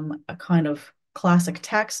become a kind of classic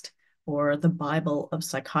text or the Bible of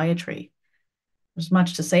psychiatry. There's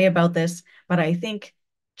much to say about this, but I think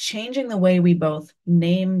changing the way we both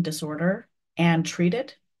name disorder and treat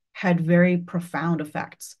it had very profound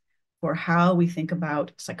effects for how we think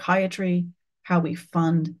about psychiatry, how we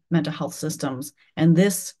fund mental health systems, and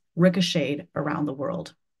this ricocheted around the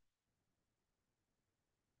world.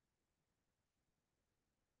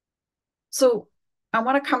 So I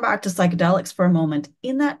want to come back to psychedelics for a moment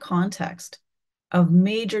in that context of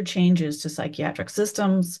major changes to psychiatric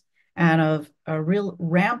systems and of a real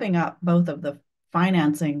ramping up both of the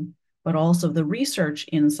financing, but also the research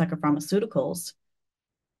in psychopharmaceuticals.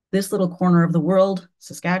 This little corner of the world,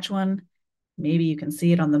 Saskatchewan, maybe you can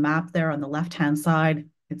see it on the map there on the left-hand side.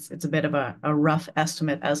 It's a bit of a rough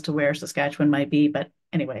estimate as to where Saskatchewan might be, but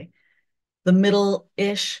anyway, the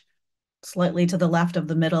middle-ish, slightly to the left of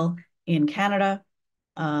the middle in Canada.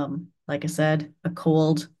 Like I said, a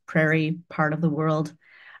cold prairie part of the world.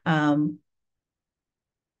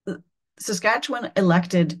 Saskatchewan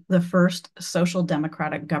elected the first social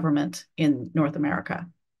democratic government in North America.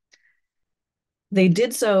 They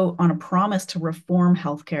did so on a promise to reform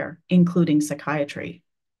healthcare, including psychiatry.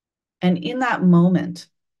 And in that moment,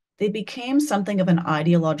 they became something of an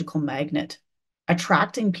ideological magnet,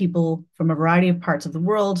 attracting people from a variety of parts of the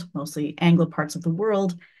world, mostly Anglo parts of the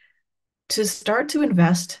world, to start to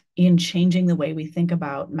invest in changing the way we think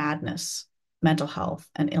about madness, mental health,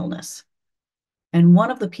 and illness. And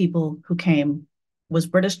one of the people who came was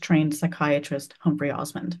British-trained psychiatrist Humphrey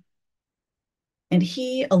Osmond. And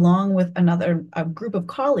he, along with a group of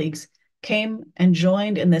colleagues, came and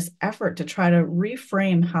joined in this effort to try to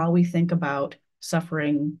reframe how we think about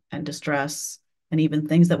suffering and distress, and even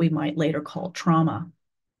things that we might later call trauma,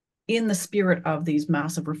 in the spirit of these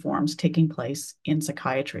massive reforms taking place in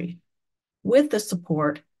psychiatry, with the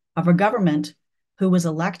support of a government who was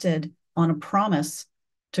elected on a promise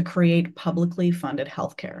to create publicly funded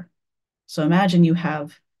healthcare. So imagine you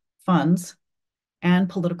have funds and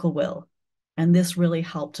political will, and this really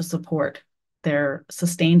helped to support their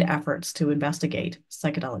sustained efforts to investigate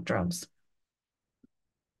psychedelic drugs.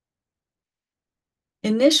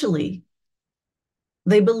 Initially,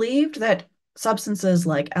 they believed that substances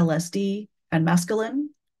like LSD and mescaline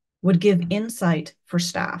would give insight for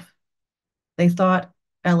staff. They thought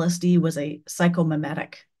LSD was a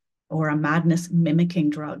psychomimetic or a madness mimicking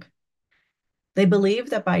drug. They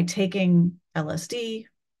believed that by taking LSD,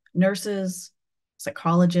 nurses,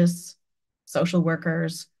 psychologists, social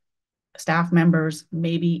workers, staff members,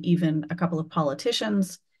 maybe even a couple of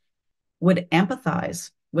politicians would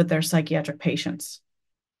empathize with their psychiatric patients.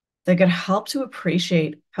 They could help to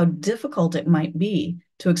appreciate how difficult it might be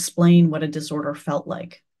to explain what a disorder felt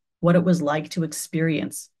like, what it was like to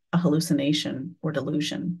experience a hallucination or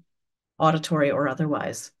delusion, auditory or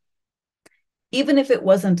otherwise. Even if it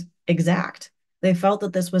wasn't exact, they felt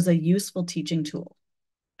that this was a useful teaching tool,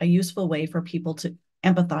 a useful way for people to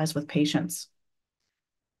empathize with patients.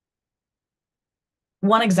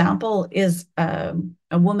 One example is a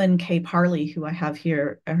woman, Kay Parley, who I have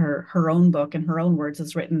here, her own book in her own words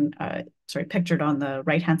is written, pictured on the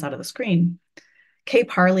right-hand side of the screen. Kay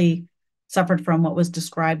Parley suffered from what was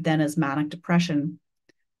described then as manic depression.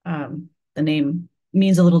 The name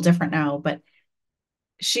means a little different now, but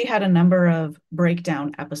she had a number of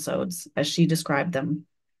breakdown episodes, as she described them,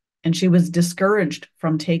 and she was discouraged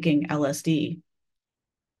from taking LSD.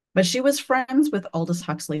 But she was friends with Aldous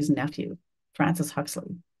Huxley's nephew, Francis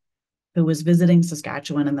Huxley, who was visiting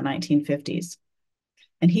Saskatchewan in the 1950s.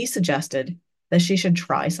 And he suggested that she should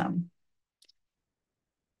try some.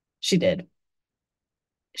 She did.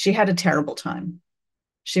 She had a terrible time.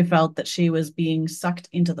 She felt that she was being sucked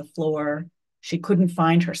into the floor. She couldn't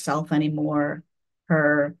find herself anymore.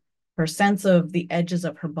 Her sense of the edges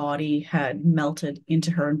of her body had melted into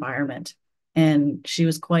her environment, and she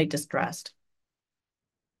was quite distressed.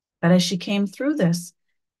 But as she came through this,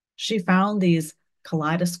 she found these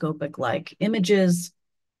kaleidoscopic-like images.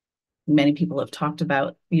 Many people have talked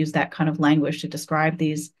about, used that kind of language to describe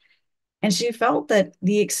these. And she felt that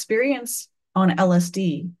the experience on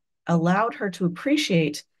LSD allowed her to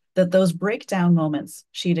appreciate that those breakdown moments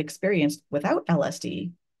she'd experienced without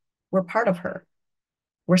LSD were part of her,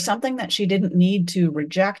 were something that she didn't need to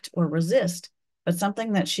reject or resist, but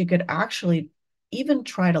something that she could actually even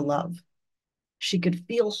try to love. She could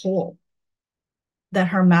feel whole, that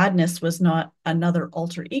her madness was not another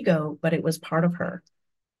alter ego, but it was part of her.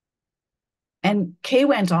 And Kay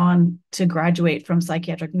went on to graduate from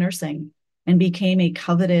psychiatric nursing and became a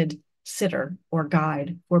coveted sitter or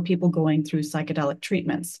guide for people going through psychedelic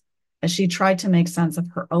treatments, as she tried to make sense of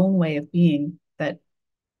her own way of being that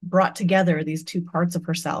brought together these two parts of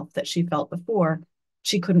herself that she felt before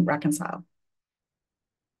she couldn't reconcile.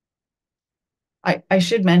 I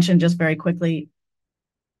should mention just very quickly,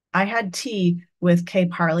 I had tea with Kay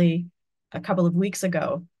Parley a couple of weeks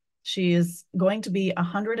ago. She is going to be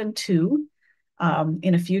 102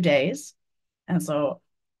 in a few days. And so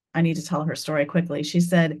I need to tell her story quickly. She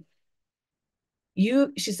said,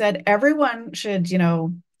 everyone should,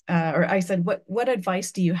 or I said, what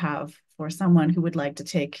advice do you have for someone who would like to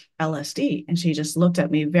take LSD? And she just looked at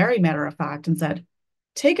me very matter of fact and said,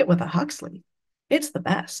 take it with a Huxley. It's the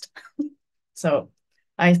best. So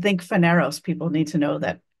I think Phaneros people need to know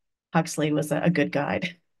that Huxley was a good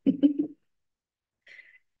guide.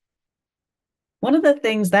 One of the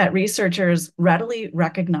things that researchers readily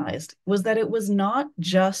recognized was that it was not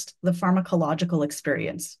just the pharmacological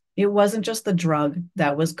experience. It wasn't just the drug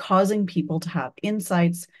that was causing people to have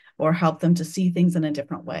insights or help them to see things in a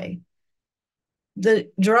different way.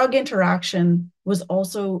 The drug interaction was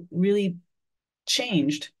also really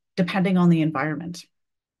changed depending on the environment.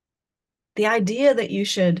 The idea that you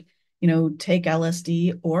should, take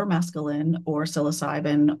LSD or mescaline or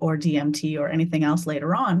psilocybin or DMT or anything else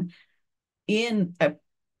later on in a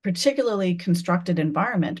particularly constructed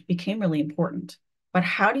environment became really important. But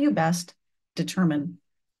how do you best determine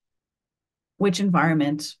which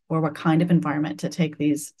environment or what kind of environment to take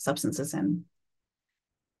these substances in?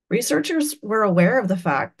 Researchers were aware of the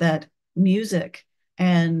fact that music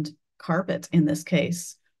and carpet, in this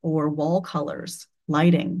case, or wall colors,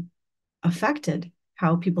 lighting, affected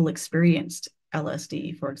how people experienced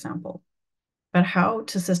LSD, for example. But how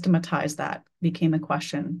to systematize that became a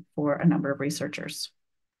question for a number of researchers.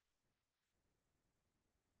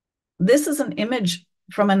 This is an image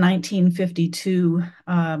from a 1952.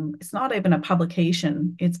 It's not even a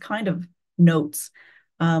publication, it's kind of notes.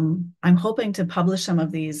 I'm hoping to publish some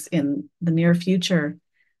of these in the near future,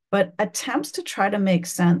 but attempts to try to make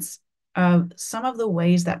sense of some of the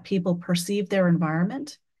ways that people perceive their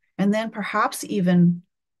environment, and then perhaps even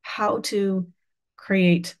how to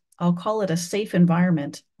create, I'll call it a safe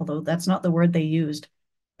environment, although that's not the word they used.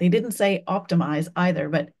 They didn't say optimize either,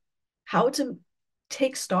 but how to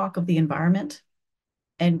take stock of the environment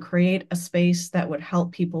and create a space that would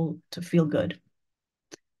help people to feel good.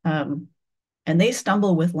 And they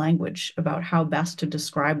stumble with language about how best to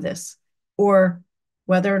describe this, or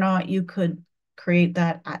whether or not you could create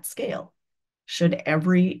that at scale. Should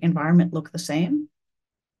every environment look the same?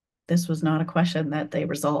 This was not a question that they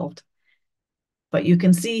resolved. But you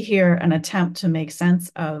can see here an attempt to make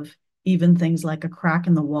sense of even things like a crack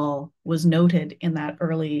in the wall was noted in that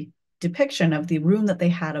early depiction of the room that they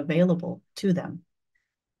had available to them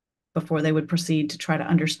before they would proceed to try to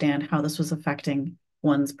understand how this was affecting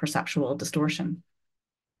one's perceptual distortion.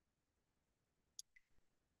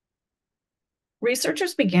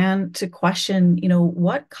 Researchers began to question,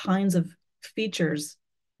 what kinds of features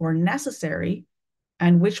were necessary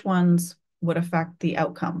and which ones would affect the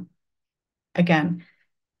outcome. Again,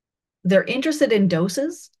 they're interested in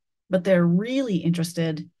doses, but they're really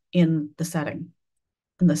interested in the setting,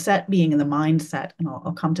 and the set being in the mindset, and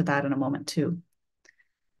I'll come to that in a moment too.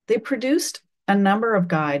 They produced a number of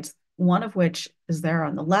guides, one of which is there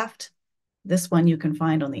on the left. This one you can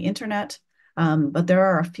find on the internet, but there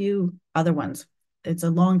are a few other ones. It's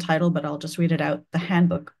a long title, but I'll just read it out. The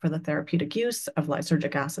Handbook for the Therapeutic Use of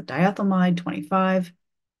Lysergic Acid Diethylmide 25,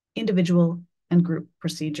 Individual and Group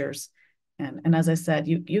Procedures. And as I said,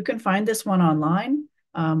 you can find this one online,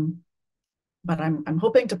 but I'm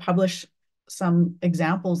hoping to publish some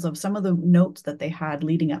examples of some of the notes that they had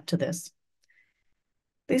leading up to this.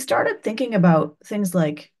 They started thinking about things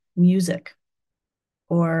like music,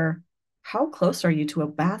 or how close are you to a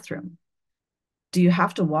bathroom? Do you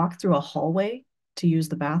have to walk through a hallway to use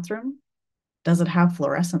the bathroom? Does it have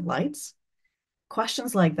fluorescent lights?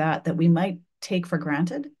 Questions like that we might take for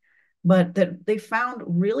granted, but that they found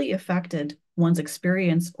really affected one's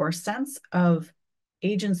experience or sense of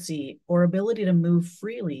agency or ability to move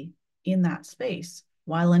freely in that space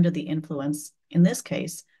while under the influence, in this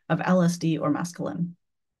case, of LSD or mescaline.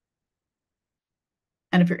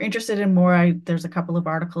 And if you're interested in more, there's a couple of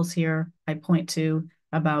articles here I point to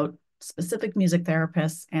about specific music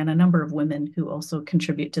therapists and a number of women who also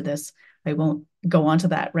contribute to this. I won't go on to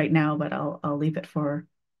that right now, but I'll leave it for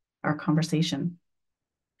our conversation.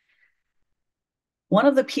 One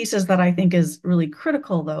of the pieces that I think is really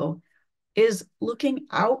critical, though, is looking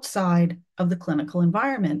outside of the clinical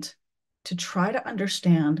environment to try to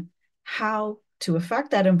understand how to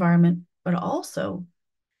affect that environment, but also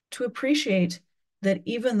to appreciate that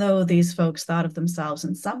even though these folks thought of themselves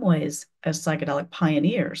in some ways as psychedelic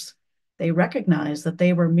pioneers, they recognized that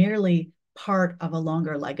they were merely part of a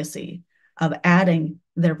longer legacy of adding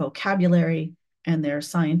their vocabulary and their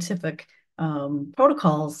scientific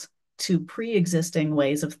protocols to pre-existing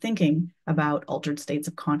ways of thinking about altered states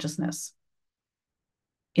of consciousness.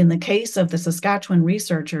 In the case of the Saskatchewan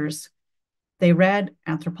researchers, they read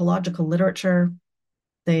anthropological literature,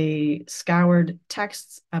 they scoured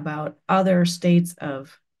texts about other states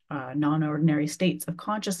of non-ordinary states of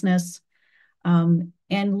consciousness, and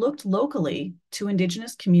looked locally to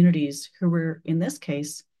Indigenous communities who were, in this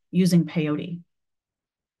case, using peyote.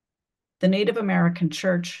 The Native American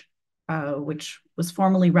Church, which was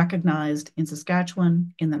formally recognized in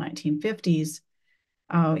Saskatchewan in the 1950s,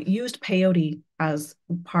 used peyote as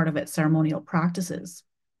part of its ceremonial practices.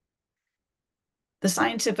 The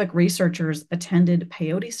scientific researchers attended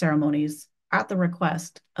peyote ceremonies at the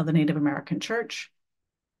request of the Native American Church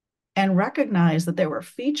and recognized that there were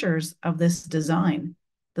features of this design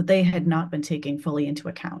that they had not been taking fully into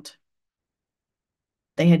account.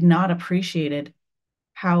 They had not appreciated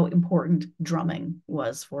how important drumming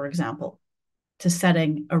was, for example, to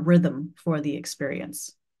setting a rhythm for the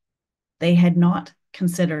experience. They had not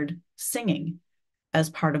considered singing as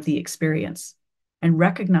part of the experience and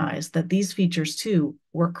recognized that these features too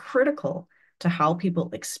were critical to how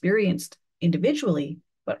people experienced individually,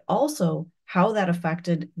 but also how that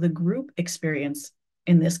affected the group experience,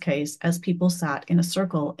 in this case, as people sat in a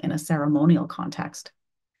circle in a ceremonial context.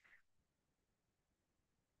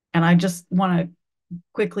 And I just want to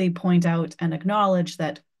quickly point out and acknowledge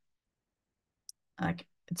that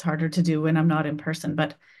it's harder to do when I'm not in person,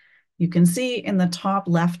 but you can see in the top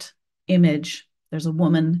left image, there's a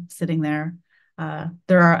woman sitting there.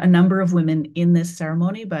 There are a number of women in this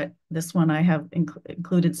ceremony, but this one I have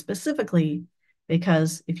included specifically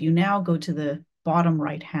because if you now go to the bottom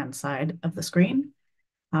right-hand side of the screen,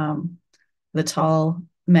 the tall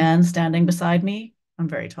man standing beside me, I'm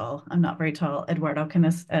very tall. I'm not very tall. Eduardo can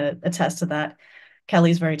attest to that.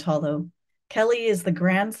 Kelly's very tall, though. Kelly is the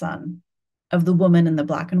grandson of the woman in the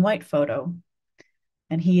black and white photo,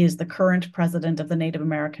 and he is the current president of the Native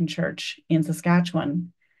American Church in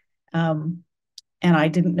Saskatchewan. And I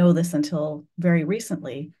didn't know this until very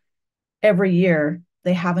recently. Every year,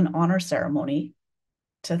 they have an honor ceremony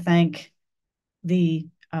to thank the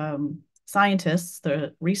scientists,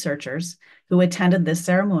 the researchers who attended this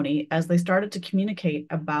ceremony as they started to communicate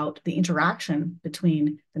about the interaction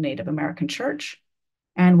between the Native American Church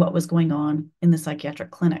and what was going on in the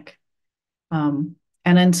psychiatric clinic. And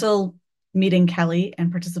until meeting Kelly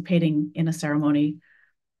and participating in a ceremony,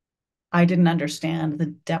 I didn't understand the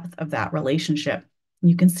depth of that relationship.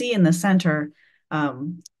 You can see in the center,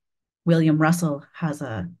 William Russell has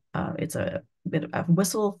it's a bit of a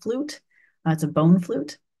whistle flute. It's a bone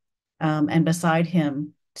flute. And beside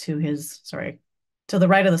him to the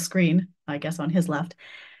right of the screen, I guess on his left,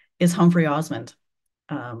 is Humphrey Osmond.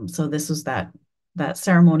 So this was that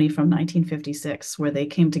ceremony from 1956 where they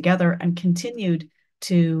came together and continued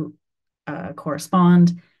to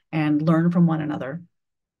correspond and learn from one another.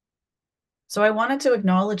 So I wanted to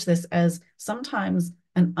acknowledge this as sometimes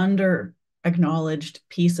an under-acknowledged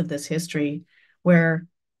piece of this history, where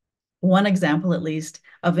one example, at least,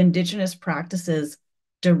 of Indigenous practices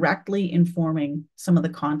directly informing some of the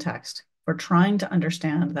context for trying to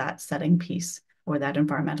understand that setting piece or that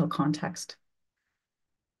environmental context.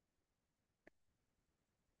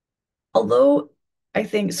 Although I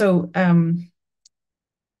think, so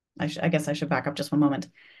I guess I should back up just one moment.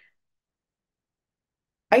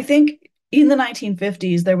 I think in the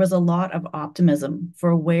 1950s, there was a lot of optimism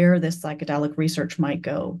for where this psychedelic research might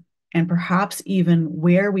go, and perhaps even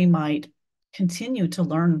where we might continue to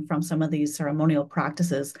learn from some of these ceremonial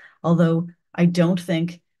practices, although I don't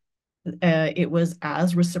think it was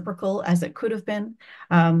as reciprocal as it could have been.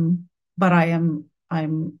 But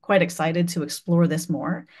I'm quite excited to explore this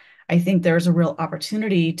more. I think there's a real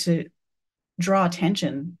opportunity to draw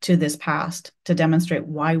attention to this past to demonstrate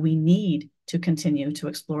why we need to continue to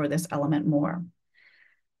explore this element more.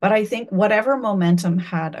 But I think whatever momentum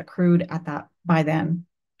had accrued by then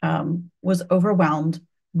was overwhelmed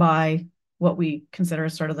by what we consider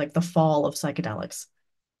sort of like the fall of psychedelics.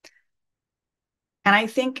 And I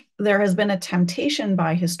think there has been a temptation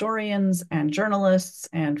by historians and journalists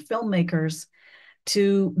and filmmakers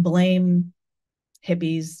to blame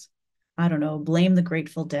hippies, blame the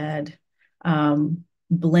Grateful Dead,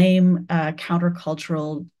 blame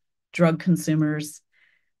countercultural drug consumers.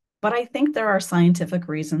 But I think there are scientific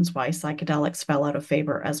reasons why psychedelics fell out of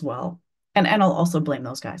favor as well. And I'll also blame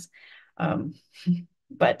those guys.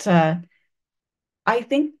 But I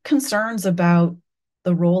think concerns about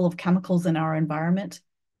the role of chemicals in our environment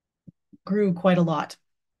grew quite a lot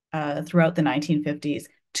throughout the 1950s,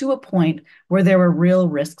 to a point where there were real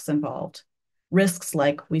risks involved. Risks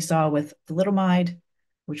like we saw with thalidomide,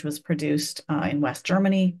 which was produced in West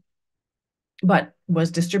Germany, but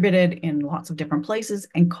was distributed in lots of different places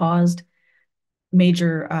and caused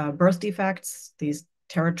major birth defects, these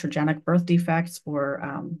teratogenic birth defects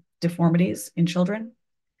or deformities in children.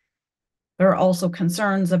 There are also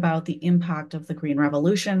concerns about the impact of the Green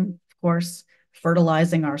Revolution, of course,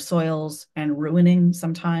 fertilizing our soils and ruining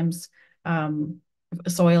sometimes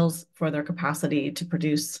soils for their capacity to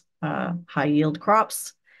produce high yield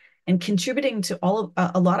crops, and contributing to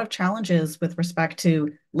a lot of challenges with respect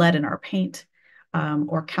to lead in our paint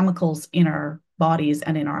or chemicals in our bodies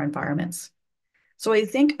and in our environments. So I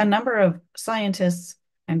think a number of scientists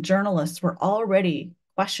and journalists were already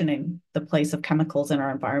questioning the place of chemicals in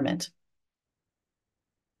our environment.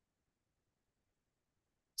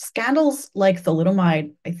 Scandals like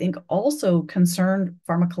thalidomide, I think, also concerned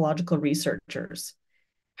pharmacological researchers.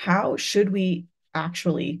 How should we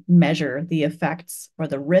actually measure the effects or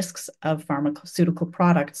the risks of pharmaceutical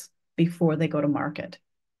products before they go to market?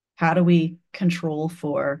 How do we control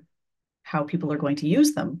for how people are going to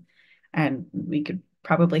use them? And we could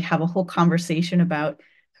probably have a whole conversation about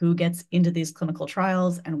who gets into these clinical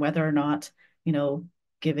trials and whether or not,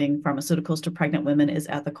 giving pharmaceuticals to pregnant women is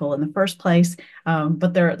ethical in the first place.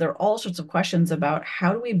 But there are all sorts of questions about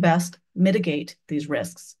how do we best mitigate these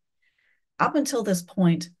risks. Up until this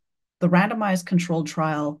point, the randomized controlled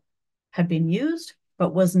trial had been used,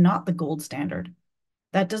 but was not the gold standard.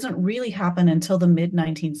 That doesn't really happen until the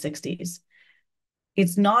mid-1960s.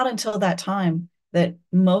 It's not until that time that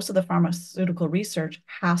most of the pharmaceutical research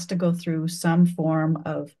has to go through some form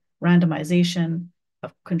of randomization,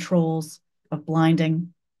 of controls, of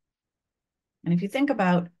blinding. And if you think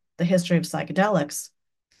about the history of psychedelics,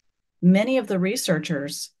 many of the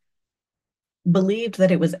researchers believed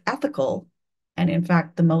that it was ethical, and in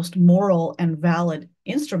fact, the most moral and valid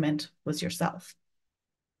instrument was yourself.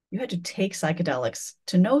 You had to take psychedelics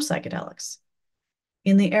to know psychedelics.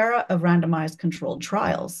 In the era of randomized controlled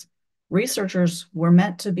trials, researchers were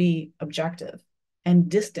meant to be objective and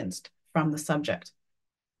distanced from the subject,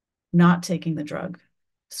 not taking the drug,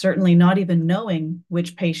 certainly not even knowing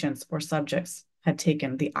which patients or subjects had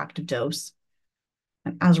taken the active dose.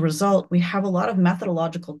 And as a result, we have a lot of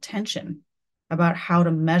methodological tension about how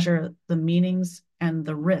to measure the meanings and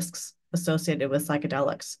the risks associated with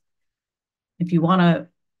psychedelics. If you want to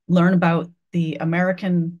learn about the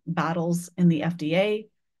American battles in the FDA,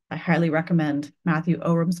 I highly recommend Matthew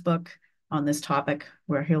Orum's book on this topic,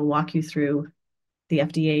 where he'll walk you through the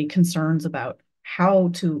FDA concerns about how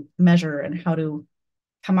to measure and how to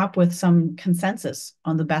come up with some consensus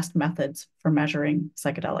on the best methods for measuring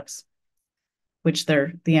psychedelics, which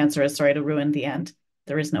the answer is, sorry to ruin the end,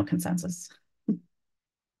 there is no consensus.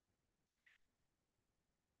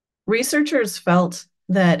 Researchers felt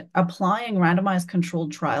that applying randomized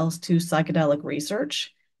controlled trials to psychedelic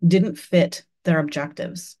research didn't fit their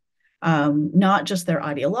objectives, not just their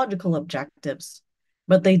ideological objectives,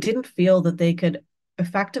 but they didn't feel that they could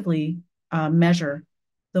effectively measure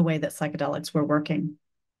the way that psychedelics were working.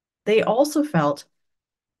 They also felt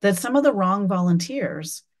that some of the wrong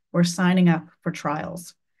volunteers were signing up for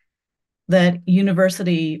trials, that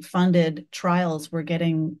university-funded trials were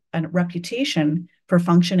getting a reputation for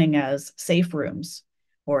functioning as safe rooms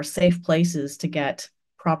or safe places to get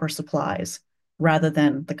proper supplies, rather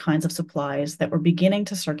than the kinds of supplies that were beginning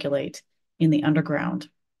to circulate in the underground.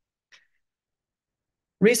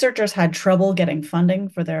 Researchers had trouble getting funding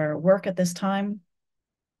for their work at this time,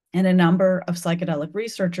 and a number of psychedelic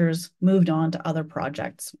researchers moved on to other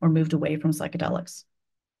projects or moved away from psychedelics.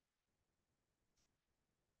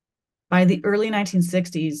 By the early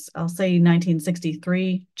 1960s, I'll say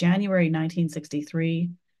 1963, January 1963,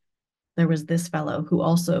 there was this fellow who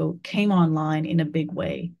also came online in a big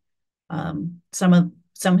way.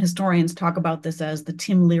 Some historians talk about this as the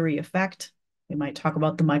Tim Leary effect. They might talk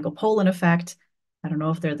about the Michael Pollan effect. I don't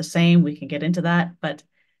know if they're the same. We can get into that. But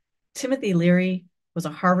Timothy Leary was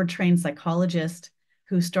a Harvard-trained psychologist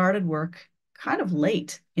who started work kind of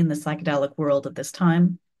late in the psychedelic world at this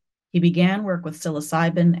time. He began work with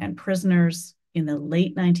psilocybin and prisoners in the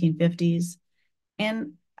late 1950s.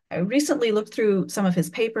 And I recently looked through some of his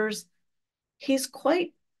papers. He's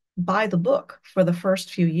quite by the book for the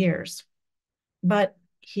first few years, but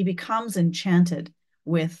he becomes enchanted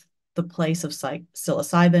with the place of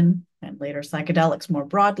psilocybin and later psychedelics more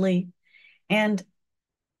broadly. And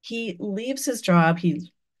he leaves his job.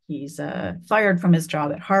 He's fired from his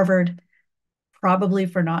job at Harvard, probably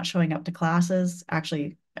for not showing up to classes,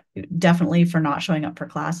 actually, definitely for not showing up for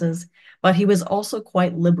classes. But he was also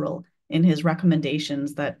quite liberal in his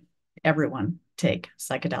recommendations that everyone take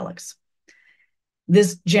psychedelics.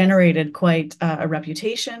 This generated quite a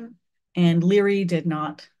reputation, and Leary did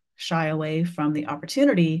not shy away from the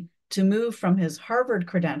opportunity to move from his Harvard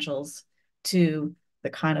credentials to the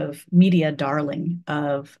kind of media darling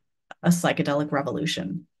of a psychedelic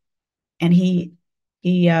revolution. And he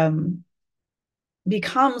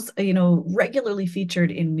becomes, regularly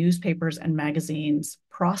featured in newspapers and magazines,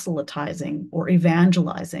 proselytizing or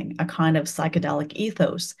evangelizing a kind of psychedelic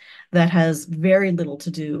ethos that has very little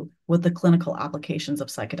to do with the clinical applications of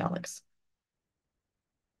psychedelics.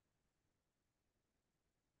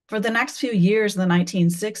 For the next few years in the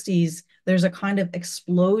 1960s, there's a kind of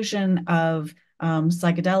explosion of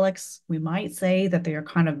psychedelics. We might say that they are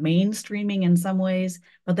kind of mainstreaming in some ways,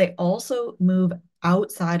 but they also move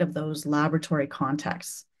outside of those laboratory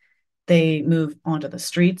contexts. They move onto the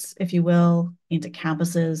streets, if you will, into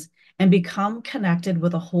campuses, and become connected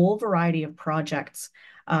with a whole variety of projects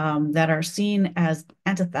that are seen as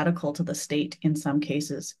antithetical to the state in some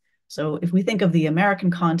cases. So if we think of the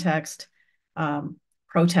American context,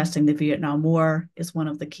 protesting the Vietnam War is one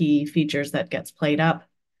of the key features that gets played up.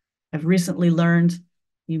 I've recently learned,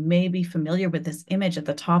 you may be familiar with this image at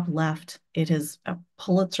the top left. It is a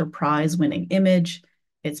Pulitzer Prize winning image.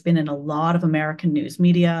 It's been in a lot of American news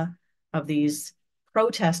media of these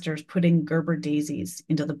protesters putting Gerber daisies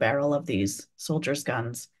into the barrel of these soldiers'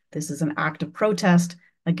 guns. This is an act of protest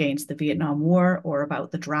against the Vietnam War, or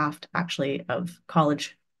about the draft, actually, of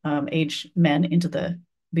college age men into the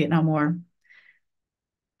Vietnam War.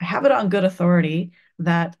 I have it on good authority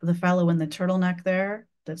that the fellow in the turtleneck there,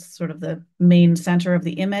 that's sort of the main center of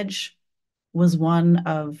the image, was one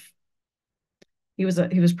of, he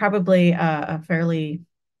was probably a fairly,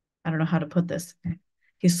 I don't know how to put this.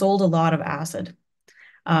 He sold a lot of acid.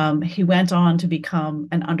 He went on to become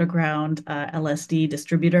an underground LSD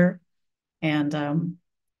distributor. And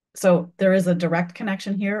so there is a direct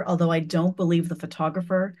connection here, although I don't believe the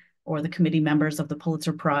photographer or the committee members of the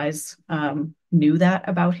Pulitzer Prize knew that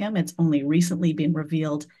about him. It's only recently been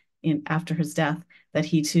revealed after his death that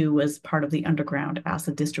he too was part of the underground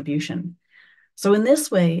acid distribution. So in this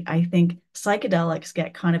way, I think psychedelics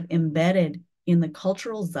get kind of embedded in the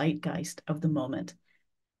cultural zeitgeist of the moment.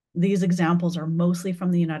 These examples are mostly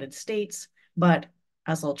from the United States, but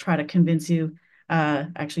as I'll try to convince you,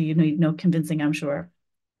 actually, you need no convincing, I'm sure,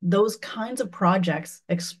 those kinds of projects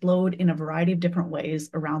explode in a variety of different ways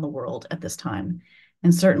around the world at this time.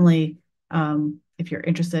 And certainly, if you're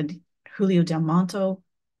interested, Julio Del Monte,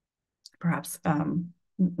 perhaps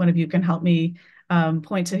one of you can help me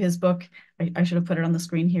point to his book. I should have put it on the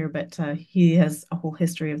screen here, but he has a whole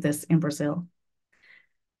history of this in Brazil.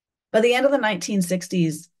 By the end of the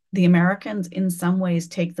 1960s, the Americans in some ways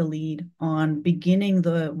take the lead on beginning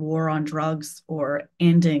the war on drugs or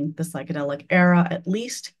ending the psychedelic era, at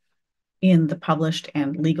least in the published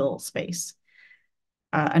and legal space.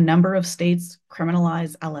 A number of states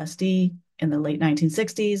criminalize LSD in the late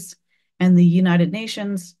 1960s, and the United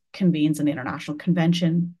Nations convenes an international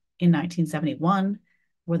convention in 1971,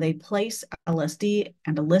 where they place LSD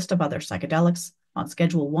and a list of other psychedelics on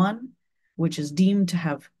Schedule 1, which is deemed to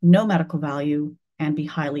have no medical value and be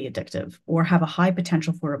highly addictive, or have a high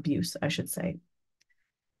potential for abuse, I should say.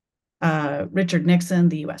 Richard Nixon,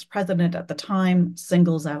 the US president at the time,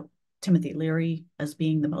 singles out Timothy Leary as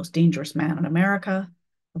being the most dangerous man in America,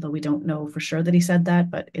 although we don't know for sure that he said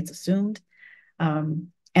that, but it's assumed.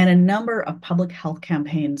 And a number of public health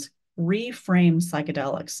campaigns reframe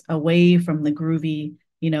psychedelics away from the groovy,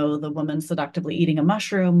 the woman seductively eating a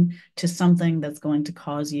mushroom, to something that's going to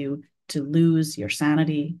cause you to lose your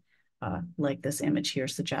sanity, like this image here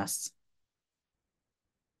suggests.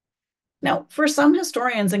 Now, for some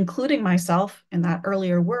historians, including myself in that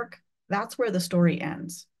earlier work, that's where the story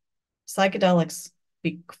ends. Psychedelics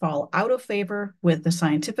fall out of favor with the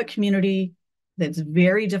scientific community. It's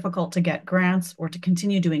very difficult to get grants or to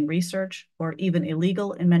continue doing research, or even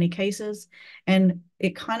illegal in many cases. And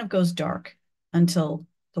it kind of goes dark until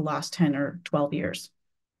the last 10 or 12 years.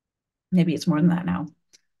 Maybe it's more than that now,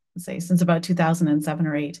 let's say since about 2007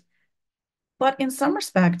 or 8. But in some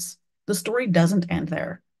respects, the story doesn't end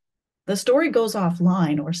there. The story goes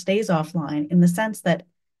offline, or stays offline, in the sense that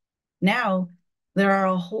now there are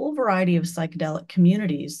a whole variety of psychedelic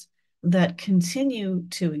communities that continue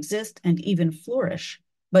to exist and even flourish,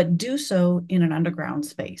 but do so in an underground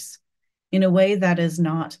space, in a way that is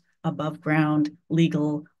not above ground,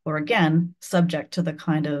 legal, or again, subject to the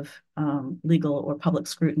kind of legal or public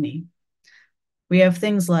scrutiny. We have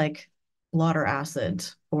things like blotter acid,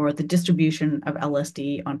 or the distribution of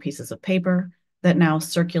LSD on pieces of paper that now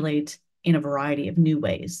circulate in a variety of new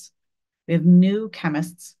ways. We have new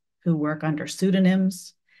chemists who work under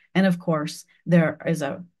pseudonyms. And of course, there is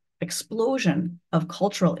an explosion of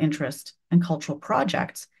cultural interest and cultural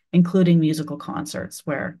projects, including musical concerts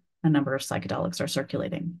where a number of psychedelics are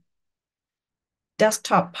circulating.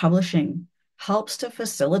 Desktop publishing helps to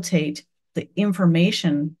facilitate the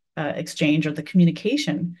information exchange, or the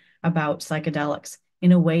communication about psychedelics,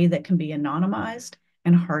 in a way that can be anonymized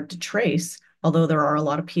and hard to trace, although there are a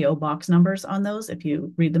lot of P.O. box numbers on those. If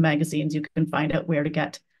you read the magazines, you can find out where to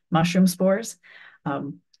get mushroom spores.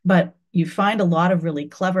 But you find a lot of really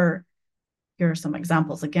clever, here are some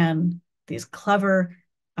examples again, these clever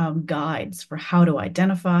guides for how to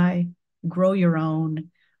identify, grow your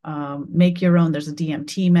own, make your own. There's a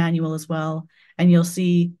DMT manual as well. And you'll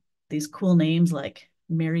see these cool names like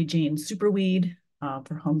Mary Jane Superweed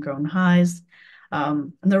for homegrown highs.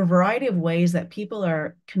 And there are a variety of ways that people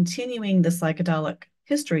are continuing the psychedelic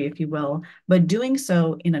history, if you will, but doing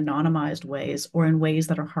so in anonymized ways, or in ways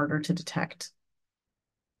that are harder to detect.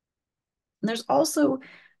 And there's also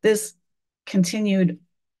this continued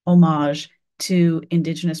homage to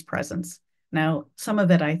Indigenous presence. Now, some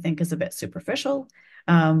of it I think is a bit superficial,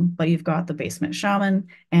 but you've got the basement shaman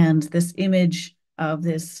and this image of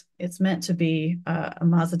this, it's meant to be a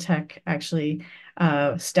Mazatec actually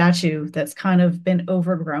statue that's kind of been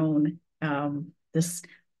overgrown. This,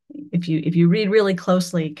 if you read really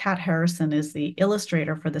closely, Kat Harrison is the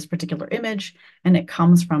illustrator for this particular image, and it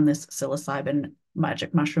comes from this psilocybin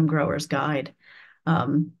magic mushroom grower's guide.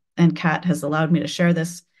 And Kat has allowed me to share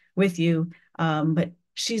this with you, but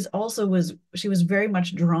she was very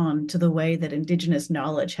much drawn to the way that Indigenous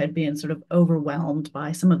knowledge had been sort of overwhelmed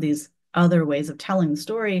by some of these other ways of telling the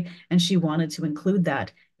story, and she wanted to include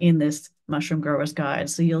that in this mushroom grower's guide.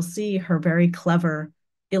 So you'll see her very clever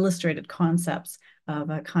illustrated concepts of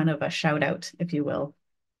a kind of a shout out, if you will.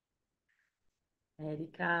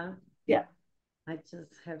 Erika, yeah, I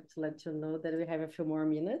just have to let you know that we have a few more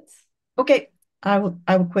minutes. Okay, I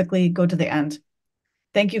will quickly go to the end.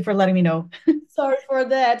 Thank you for letting me know. Sorry for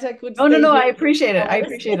that. I could. Oh, no, I here appreciate it. for I hours.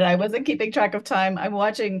 appreciate it. I wasn't keeping track of time. I'm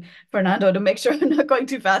watching Fernando to make sure I'm not going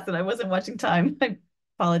too fast and I wasn't watching time. I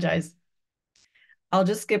apologize. I'll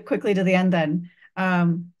just skip quickly to the end then.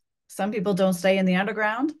 Some people don't stay in the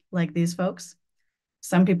underground like these folks.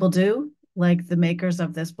 Some people do, like the makers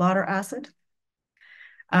of this blotter acid.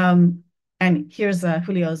 And here's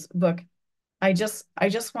Julio's book. I just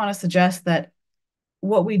want to suggest that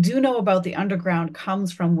what we do know about the underground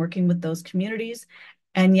comes from working with those communities,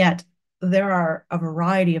 and yet there are a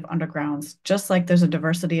variety of undergrounds. Just like there's a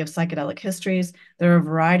diversity of psychedelic histories, there are a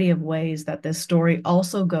variety of ways that this story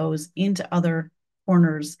also goes into other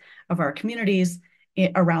corners of our communities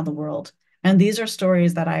around the world. And these are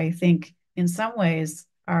stories that I think in some ways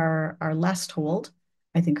are less told.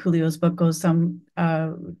 I think Julio's book goes some,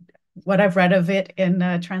 what I've read of it in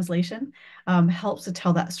translation, helps to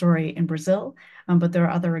tell that story in Brazil, but there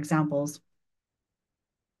are other examples.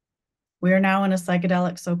 We are now in a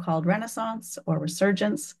psychedelic so-called renaissance or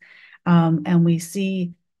resurgence, and we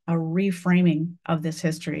see a reframing of this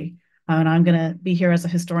history. And I'm going to be here as a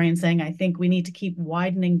historian saying I think we need to keep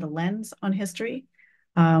widening the lens on history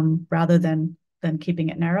rather than keeping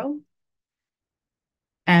it narrow.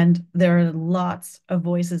 And there are lots of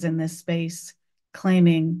voices in this space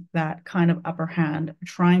claiming that kind of upper hand,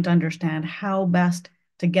 trying to understand how best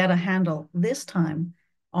to get a handle this time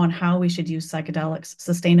on how we should use psychedelics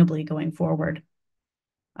sustainably going forward.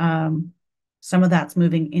 Some of that's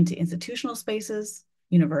moving into institutional spaces.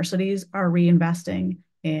 Universities are reinvesting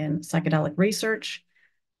in psychedelic research.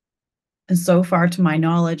 And so far, to my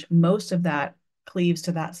knowledge, most of that cleaves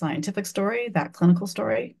to that scientific story, that clinical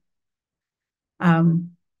story.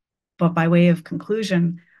 But by way of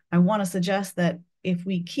conclusion, I want to suggest that if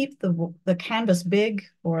we keep the canvas big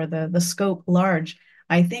or the scope large,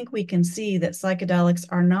 I think we can see that psychedelics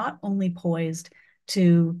are not only poised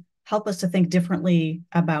to help us to think differently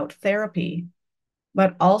about therapy,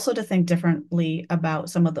 but also to think differently about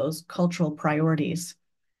some of those cultural priorities.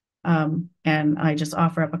 And I just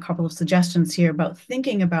offer up a couple of suggestions here about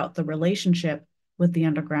thinking about the relationship with the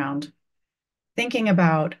underground, thinking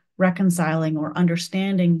about reconciling or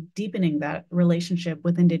understanding, deepening that relationship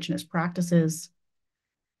with Indigenous practices,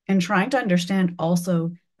 and trying to understand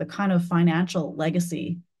also the kind of financial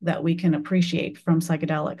legacy that we can appreciate from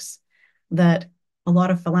psychedelics, that a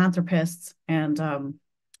lot of philanthropists and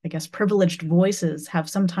I guess privileged voices have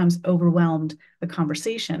sometimes overwhelmed the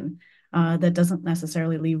conversation that doesn't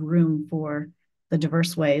necessarily leave room for the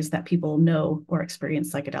diverse ways that people know or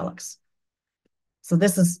experience psychedelics. So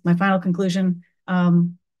this is my final conclusion.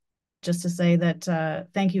 Just to say that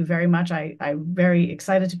thank you very much. I'm very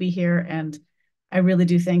excited to be here, and I really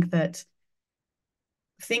do think that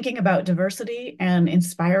thinking about diversity and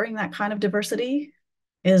inspiring that kind of diversity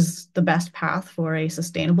is the best path for a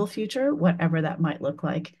sustainable future, whatever that might look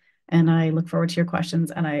like. And I look forward to your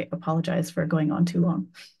questions, and I apologize for going on too long.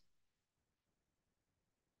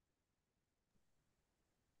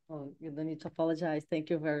 Oh, you don't need to apologize. Thank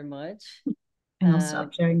you very much. And I'll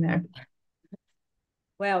stop sharing there.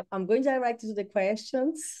 Well, I'm going direct to the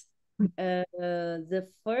questions. The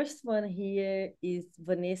first one here is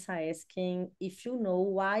Vanessa asking if you know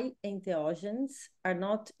why entheogens are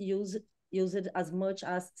not used as much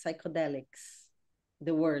as psychedelics,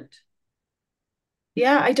 the word.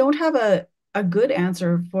 Yeah, I don't have a good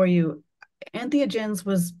answer for you. Entheogens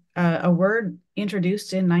was a word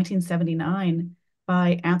introduced in 1979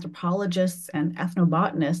 by anthropologists and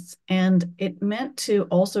ethnobotanists, and it meant to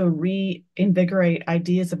also reinvigorate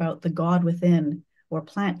ideas about the God within or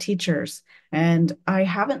plant teachers. And I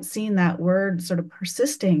haven't seen that word sort of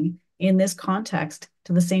persisting in this context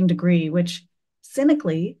to the same degree, which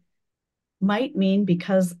cynically might mean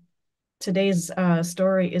because today's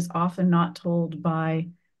story is often not told by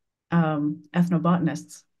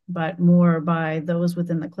ethnobotanists, but more by those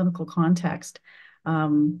within the clinical context.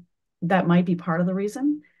 That might be part of the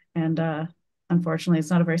reason. And unfortunately, it's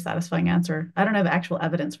not a very satisfying answer. I don't have actual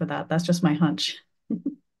evidence for that. That's just my hunch.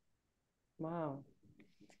 Wow.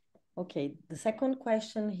 Okay, the second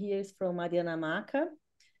question here is from Mariana Maca.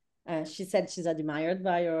 She said she's admired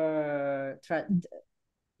by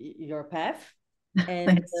your path,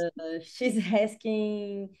 and she's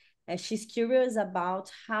asking, she's curious about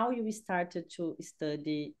how you started to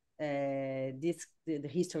study the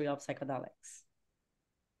history of psychedelics.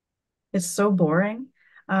 It's so boring.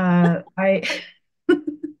 I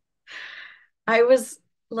I was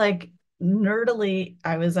like nerdily,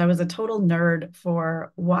 I was a total nerd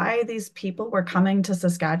for why these people were coming to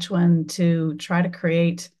Saskatchewan to try to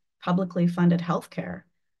create publicly funded healthcare.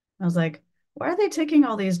 I was like, why are they taking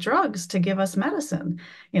all these drugs to give us medicine?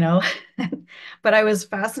 You know, but I was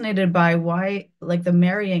fascinated by why, like the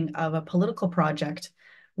marrying of a political project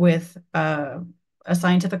with a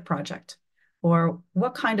scientific project, or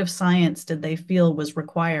what kind of science did they feel was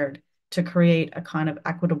required to create a kind of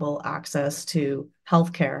equitable access to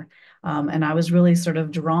healthcare. And I was really sort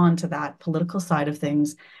of drawn to that political side of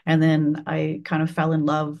things. And then I kind of fell in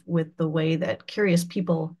love with the way that curious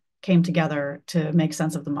people came together to make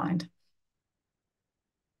sense of the mind.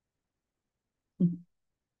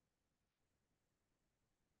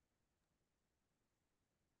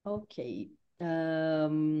 Okay.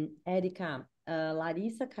 Erika,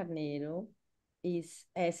 Larissa Carneiro is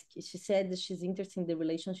asked, she said that she's interested in the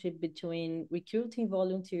relationship between recruiting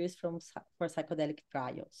volunteers for psychedelic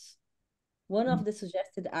trials. One of the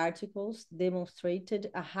suggested articles demonstrated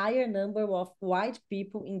a higher number of white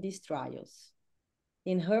people in these trials.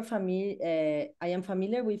 In her family, I am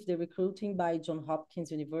familiar with the recruiting by Johns Hopkins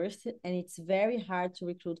University, and it's very hard to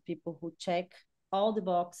recruit people who check all the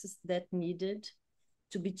boxes that needed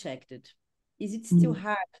to be checked. Is it still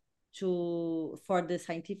hard for the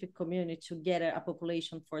scientific community to get a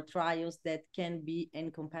population for trials that can be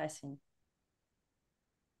encompassing?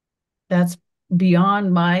 That's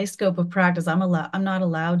beyond my scope of practice. I'm not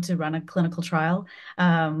allowed to run a clinical trial,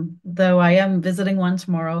 though I am visiting one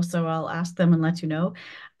tomorrow, so I'll ask them and let you know.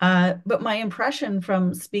 But my impression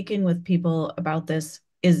from speaking with people about this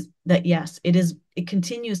is that yes, it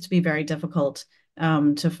continues to be very difficult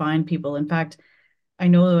to find people. In fact, I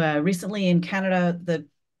know recently in Canada that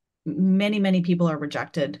many people are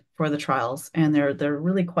rejected for the trials, and they're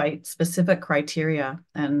really quite specific criteria,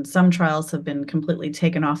 and some trials have been completely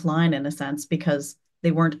taken offline in a sense because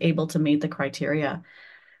they weren't able to meet the criteria.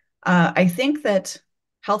 I think that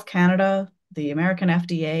Health Canada, the American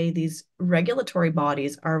FDA, these regulatory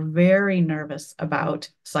bodies are very nervous about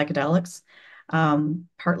psychedelics,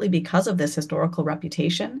 partly because of this historical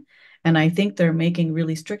reputation. And I think they're making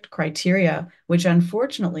really strict criteria, which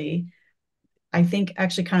unfortunately I think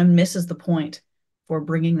actually kind of misses the point for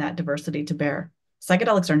bringing that diversity to bear.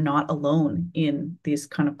 Psychedelics are not alone in these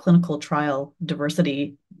kind of clinical trial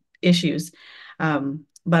diversity issues.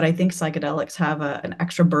 But I think psychedelics have an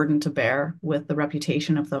extra burden to bear with the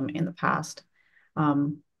reputation of them in the past.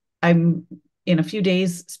 I'm in a few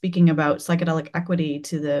days speaking about psychedelic equity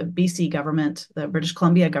to the BC government, the British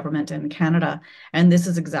Columbia government in Canada, and this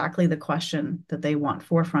is exactly the question that they want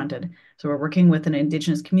forefronted. So we're working with an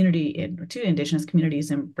Indigenous community, two Indigenous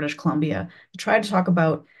communities in British Columbia, to try to talk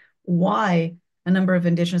about why a number of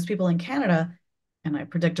Indigenous people in Canada, and I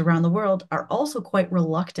predict around the world, are also quite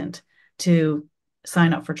reluctant to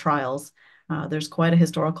sign up for trials. There's quite a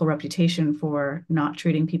historical reputation for not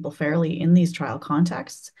treating people fairly in these trial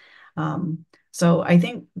contexts. So I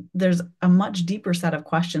think there's a much deeper set of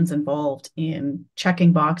questions involved in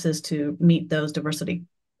checking boxes to meet those diversity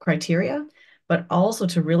criteria, but also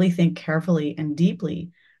to really think carefully and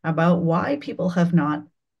deeply about why people have not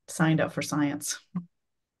signed up for science.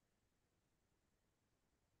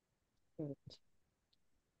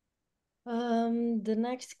 The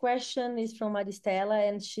next question is from Maristela,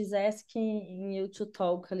 and she's asking you to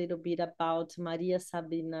talk a little bit about Maria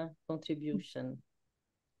Sabina's contribution.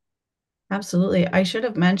 Absolutely. I should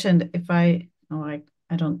have mentioned I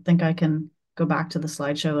don't think I can go back to the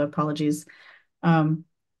slideshow. Apologies. I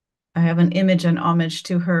have an image and homage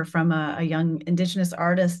to her from a young Indigenous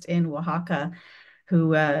artist in Oaxaca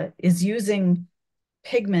who is using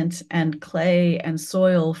pigment and clay and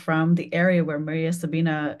soil from the area where Maria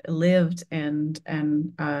Sabina lived and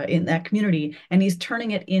in that community, and he's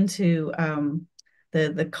turning it into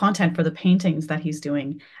the content for the paintings that he's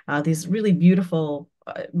doing. These really beautiful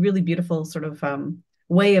sort of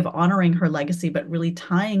way of honoring her legacy, but really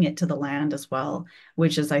tying it to the land as well,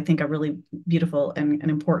 which is, I think, a really beautiful and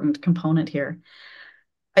important component here.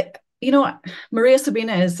 You know, Maria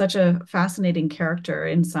Sabina is such a fascinating character.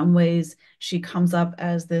 In some ways, she comes up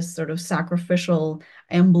as this sort of sacrificial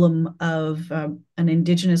emblem of an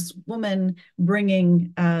indigenous woman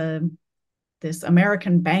bringing this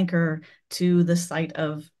American banker to the site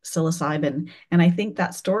of psilocybin. And I think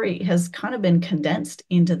that story has kind of been condensed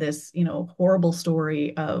into this, you know, horrible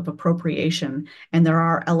story of appropriation. And there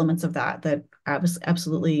are elements of that that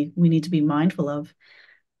absolutely we need to be mindful of.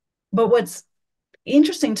 But what's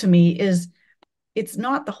interesting to me is it's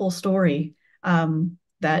not the whole story.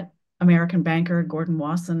 That American banker Gordon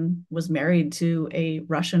Wasson was married to a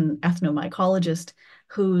Russian ethnomycologist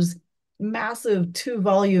whose massive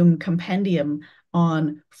 2-volume compendium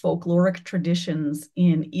on folkloric traditions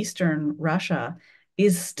in Eastern Russia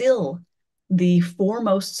is still the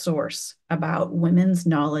foremost source about women's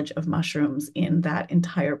knowledge of mushrooms in that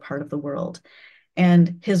entire part of the world.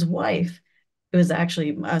 And his wife, it was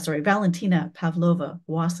actually, Valentina Pavlova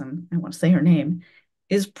Wasson, I want to say her name,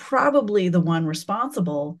 is probably the one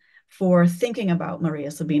responsible for thinking about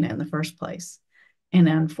Maria Sabina in the first place. And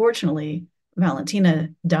unfortunately, Valentina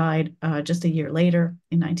died just a year later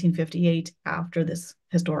in 1958 after this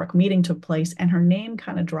historic meeting took place, and her name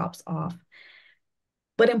kind of drops off.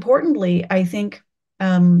 But importantly, I think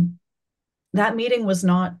that meeting was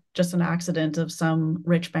not just an accident of some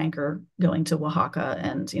rich banker going to Oaxaca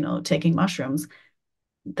and, you know, taking mushrooms.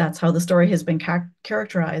 That's how the story has been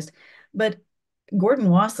characterized. But Gordon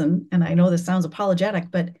Wasson, and I know this sounds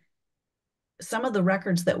apologetic, but some of the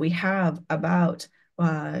records that we have about,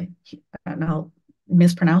 and I'll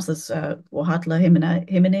mispronounce this, Oaxaca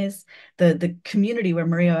Jimenez, the community where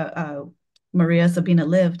Maria Sabina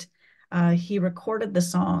lived, he recorded the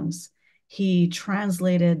songs. He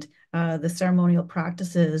translated the ceremonial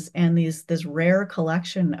practices, and this rare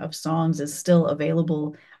collection of songs is still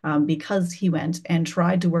available because he went and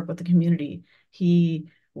tried to work with the community. He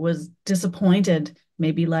was disappointed,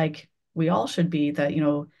 maybe like we all should be, that, you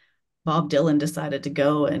know, Bob Dylan decided to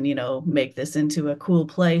go and, you know, make this into a cool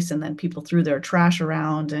place, and then people threw their trash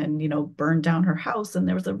around and, you know, burned down her house. And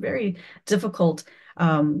there was a very difficult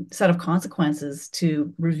set of consequences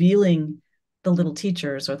to revealing the little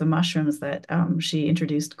teachers or the mushrooms that she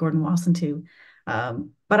introduced Gordon Wasson to.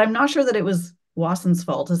 But I'm not sure that it was Wasson's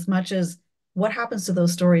fault as much as what happens to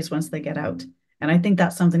those stories once they get out. And I think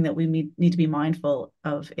that's something that we need to be mindful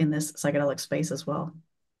of in this psychedelic space as well.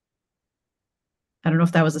 I don't know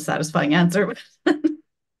if that was a satisfying answer.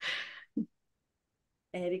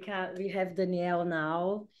 Erika, we have Danielle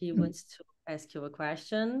now. He wants to ask you a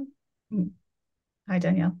question. Hi,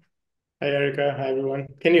 Danielle. Hi, Erika. Hi, everyone.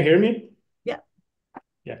 Can you hear me? Yeah.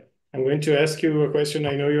 Yeah. I'm going to ask you a question.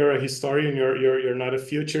 I know you're a historian. You're not a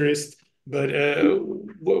futurist, but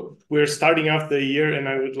we're starting off the year, and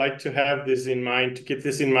I would like to have this in mind, to keep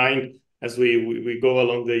this in mind as we go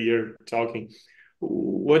along the year talking.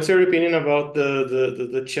 What's your opinion about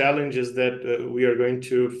the challenges that we are going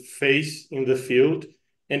to face in the field?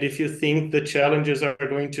 And if you think the challenges are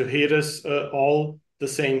going to hit us all the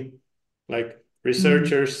same, like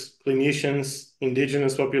researchers, clinicians,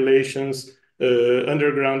 indigenous populations,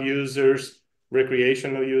 underground users,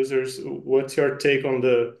 recreational users. What's your take on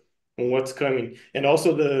what's coming? And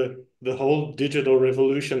also the whole digital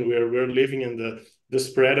revolution where we're living in, the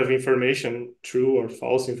spread of information, true or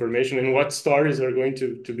false information, and what stories are going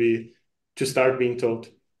to start being told.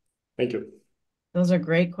 Thank you. Those are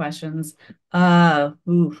great questions. Trying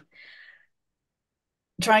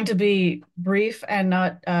to be brief and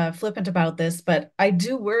not flippant about this, but I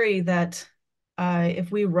do worry that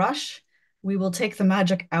if we rush, we will take the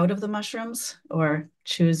magic out of the mushrooms, or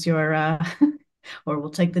choose your, or we'll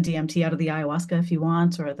take the DMT out of the ayahuasca if you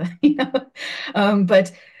want, or the, you know,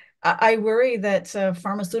 but I worry that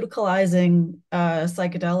pharmaceuticalizing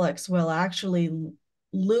psychedelics will actually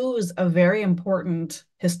lose a very important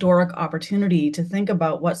historic opportunity to think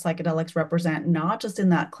about what psychedelics represent, not just in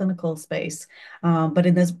that clinical space, but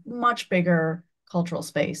in this much bigger cultural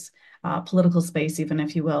space, political space, even,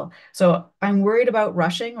 if you will. So I'm worried about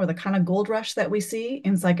rushing, or the kind of gold rush that we see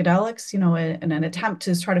in psychedelics, you know, in an attempt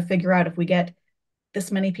to try to figure out, if we get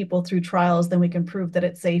this many people through trials, then we can prove that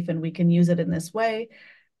it's safe and we can use it in this way.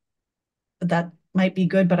 That might be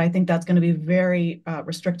good, but I think that's going to be very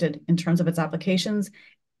restricted in terms of its applications.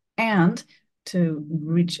 And to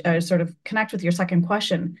reach, sort of connect with your second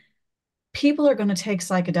question, people are going to take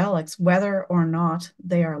psychedelics whether or not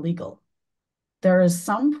they are legal. There is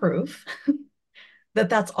some proof that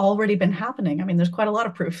that's already been happening. I mean, there's quite a lot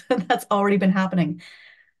of proof that that's already been happening.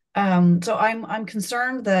 So I'm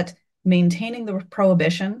concerned that maintaining the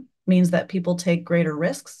prohibition means that people take greater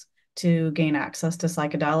risks to gain access to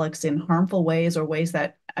psychedelics in harmful ways, or ways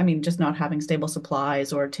that I mean, just not having stable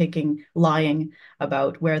supplies or lying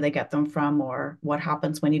about where they get them from or what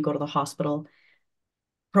happens when you go to the hospital.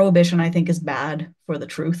 Prohibition, I think, is bad for the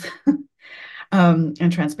truth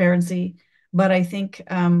and transparency. But I think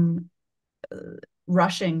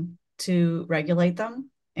rushing to regulate them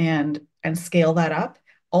and scale that up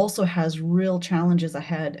also has real challenges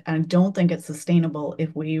ahead. And I don't think it's sustainable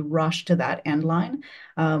if we rush to that end line.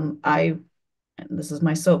 And this is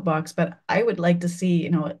my soapbox, but I would like to see,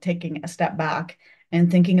 taking a step back and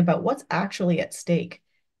thinking about what's actually at stake,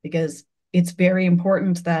 because it's very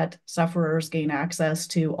important that sufferers gain access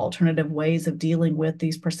to alternative ways of dealing with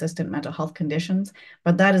these persistent mental health conditions.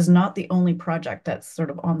 But that is not the only project that's sort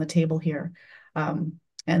of on the table here. And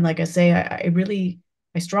like I say,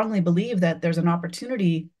 I strongly believe that there's an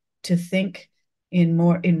opportunity to think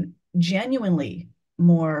in genuinely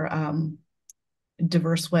more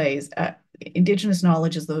diverse ways. Indigenous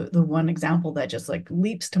knowledge is the one example that just like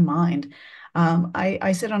leaps to mind.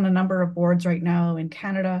 I sit on a number of boards right now in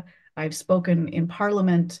Canada. I've spoken in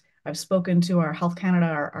Parliament. I've spoken to our Health Canada,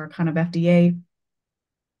 our kind of FDA.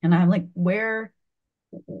 And I'm like,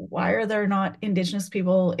 why are there not Indigenous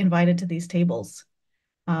people invited to these tables?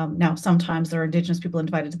 Now, sometimes there are Indigenous people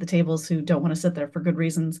invited to the tables who don't want to sit there for good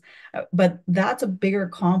reasons. But that's a bigger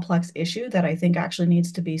complex issue that I think actually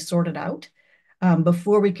needs to be sorted out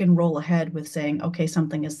before we can roll ahead with saying, okay,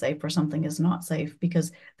 something is safe or something is not safe,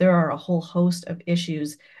 because there are a whole host of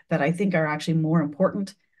issues that I think are actually more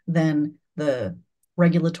important than the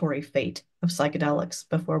regulatory fate of psychedelics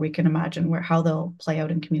before we can imagine how they'll play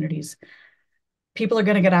out in communities. People are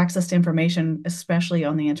going to get access to information, especially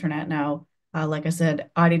on the internet now. Like I said,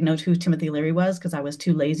 I didn't know who Timothy Leary was because I was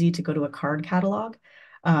too lazy to go to a card catalog.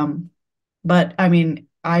 But I mean,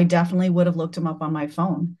 I definitely would have looked him up on my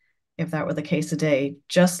phone if that were the case today.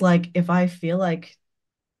 Just like if I feel like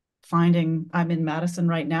I'm in Madison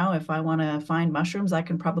right now, if I want to find mushrooms, I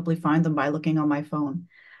can probably find them by looking on my phone.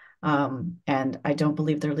 And I don't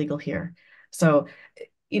believe they're legal here. So,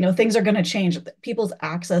 things are going to change. People's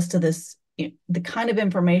access to this, the kind of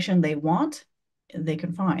information they want, we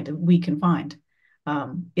can find.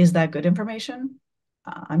 Is that good information?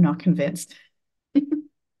 I'm not convinced.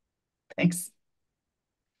 Thanks.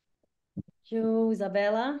 You,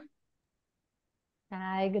 Isabella.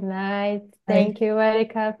 Hi, good night. Thank you,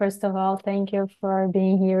 Erika. First of all, thank you for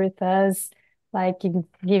being here with us, like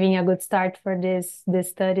giving a good start for this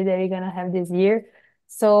study that we're gonna have this year.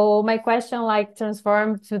 So my question like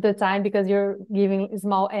transformed to the time because you're giving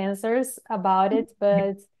small answers about it,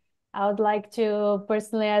 but I would like to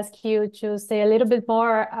personally ask you to say a little bit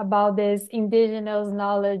more about this indigenous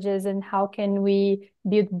knowledges and how can we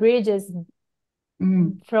build bridges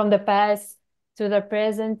from the past to the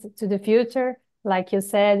present to the future, like you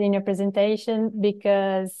said in your presentation,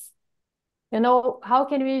 because, how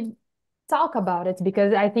can we talk about it?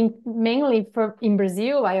 Because I think mainly in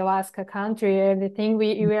Brazil, ayahuasca country, everything,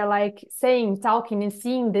 we are like talking and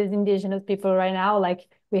seeing these indigenous people right now. Like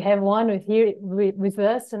we have one with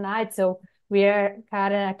us tonight. So we are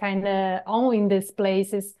kind of owning these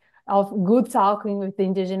places of good talking with the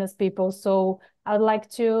indigenous people. So I would like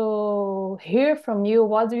to hear from you.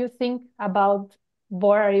 What do you think about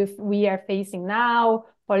what we are facing now?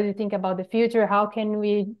 What do you think about the future? How can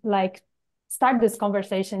we start this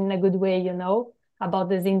conversation in a good way, about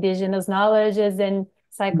these indigenous knowledges and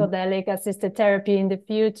psychedelic assisted therapy in the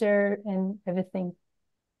future and everything?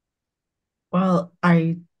 Well,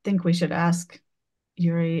 I think we should ask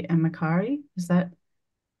Yuri and Makari. Is that?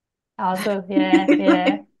 Also,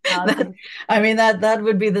 yeah. Awesome. I mean, that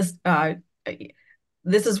would be this.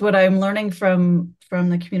 This is what I'm learning from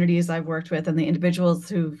the communities I've worked with and the individuals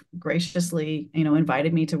who've graciously,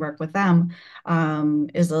 invited me to work with them.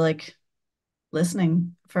 Is like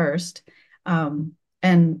listening first,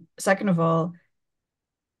 and second of all,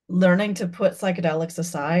 learning to put psychedelics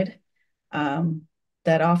aside.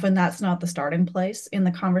 That often that's not the starting place in the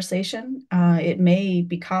conversation. It may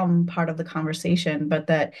become part of the conversation, but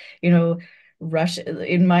that, rush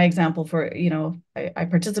in my example I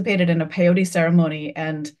participated in a peyote ceremony,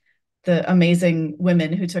 and the amazing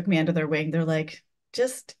women who took me under their wing, they're like,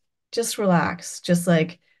 just relax. Just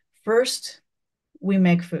like, first we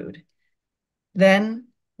make food, then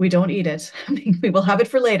we don't eat it. I mean, we will have it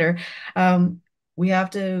for later. We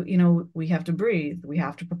have to breathe, we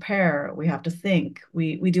have to prepare, we have to think,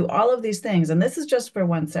 we do all of these things. And this is just for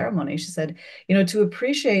one ceremony. She said, to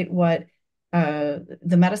appreciate what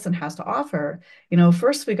the medicine has to offer,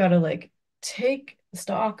 first we got to take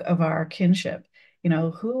stock of our kinship.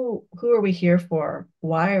 who are we here for?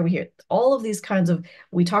 Why are we here? All of these kinds of,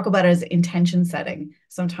 we talk about it as intention setting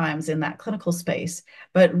sometimes in that clinical space,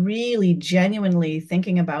 but really genuinely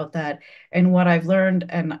thinking about that. And what I've learned,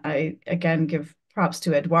 and I again give props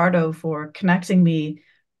to Eduardo for connecting me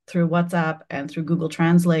through WhatsApp and through Google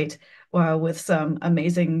Translate with some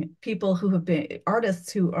amazing people who have been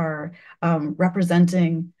artists who are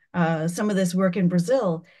representing some of this work in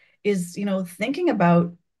Brazil, is thinking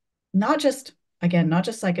about not just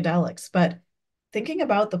psychedelics, but thinking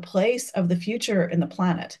about the place of the future in the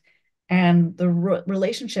planet and the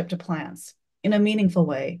relationship to plants in a meaningful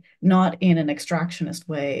way, not in an extractionist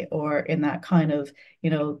way or in that kind of,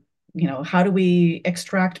 how do we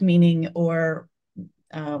extract meaning, or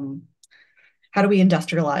how do we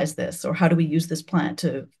industrialize this, or how do we use this plant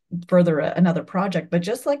to further another project, but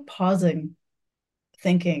just like pausing,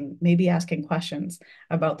 thinking, maybe asking questions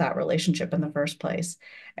about that relationship in the first place.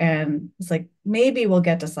 And it's like, maybe we'll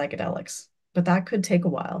get to psychedelics, but that could take a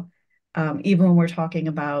while. Even when we're talking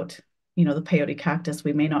about, the peyote cactus,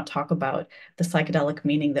 we may not talk about the psychedelic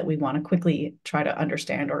meaning that we want to quickly try to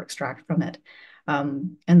understand or extract from it.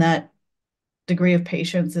 And that degree of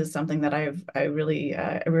patience is something that I really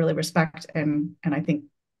respect. And I think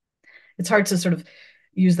it's hard to sort of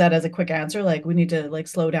use that as a quick answer. Like, we need to like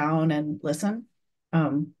slow down and listen.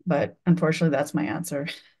 But unfortunately, that's my answer.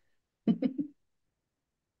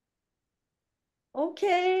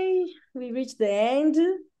 Okay, we reached the end.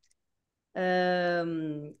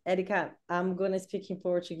 Erika, I'm gonna speak in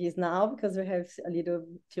Portuguese now because we have a little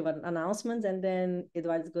few announcements, and then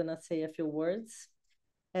Eduardo is gonna say a few words.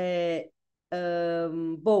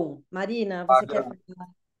 Bom, Marina, você quer falar?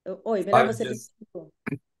 Oi, melhor Flávia, você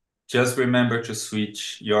just remember to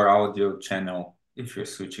switch your audio channel if you're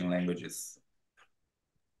switching languages.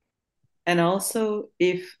 And also,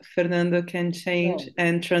 if Fernando can change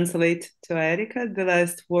and translate to Erika the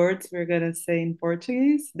last words we're going to say in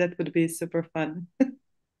Portuguese, that would be super fun.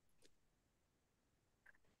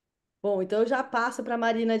 Bom, então eu já passo para a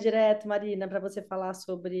Marina direto, Marina, para você falar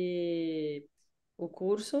sobre o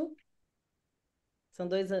curso. São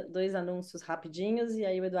dois anúncios rapidinhos, e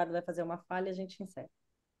aí o Eduardo vai fazer uma falha e a gente encerra.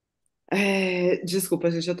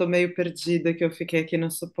 Desculpa, gente, eu tô meio perdida, que eu fiquei aqui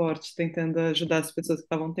no suporte tentando ajudar as pessoas que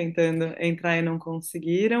estavam tentando entrar e não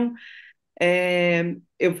conseguiram.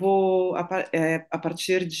 Eu vou, a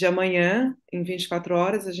partir de amanhã, em 24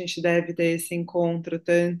 horas, a gente deve ter esse encontro,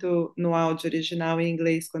 tanto no áudio original em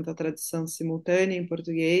inglês, quanto a tradução simultânea em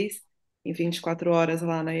português, em 24 horas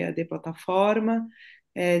lá na EAD plataforma.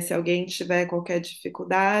 Se alguém tiver qualquer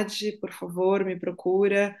dificuldade, por favor, me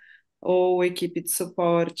procura, ou equipe de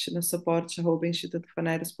suporte no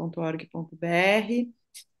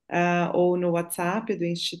suporte@institutophaneros.org.br, ou no WhatsApp do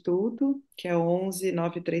Instituto, que é 11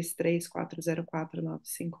 933 404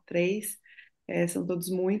 953. São todos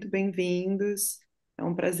muito bem-vindos. É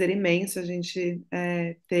um prazer imenso a gente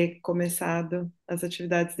ter começado as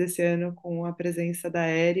atividades desse ano com a presença da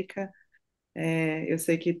Erika. Eu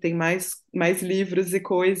sei que tem mais livros e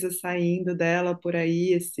coisas saindo dela por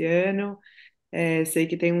aí esse ano. Sei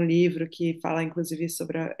que tem um livro que fala, inclusive,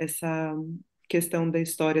 sobre essa questão da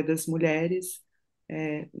história das mulheres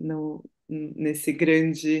nesse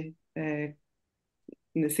grande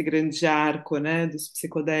arco, né, dos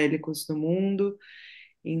psicodélicos no mundo.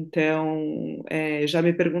 Então, já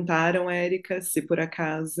me perguntaram, Érica, se por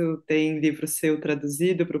acaso tem livro seu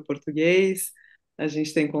traduzido para o português. A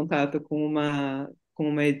gente tem contato com uma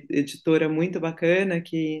editora muito bacana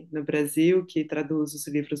aqui no Brasil, que traduz os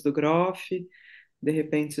livros do Groff. De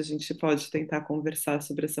repente, a gente pode tentar conversar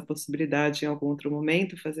sobre essa possibilidade em algum outro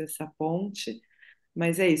momento, fazer essa ponte.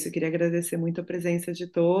 Mas é isso, eu queria agradecer muito a presença de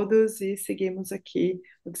todos e seguimos aqui.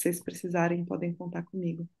 O que vocês precisarem, podem contar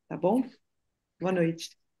comigo, tá bom? Boa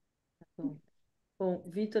noite. Bom,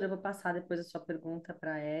 Vitor, eu vou passar depois a sua pergunta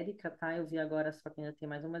para a Erika, tá? Eu vi agora só que ainda tem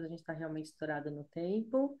mais uma, mas a gente está realmente estourada no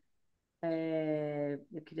tempo.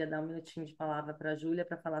 Eu queria dar um minutinho de palavra para a Júlia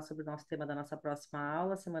para falar sobre o nosso tema da nossa próxima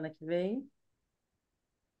aula, semana que vem.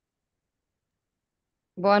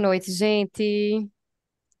 Boa noite, gente.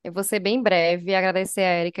 Eu vou ser bem breve, agradecer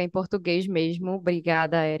a Erika em português mesmo.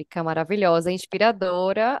 Obrigada, Erika, maravilhosa,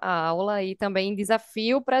 inspiradora a aula e também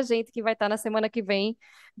desafio para a gente que vai estar na semana que vem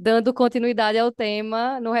dando continuidade ao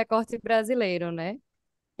tema no recorte brasileiro, né?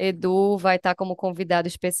 Edu vai estar como convidado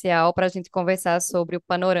especial para a gente conversar sobre o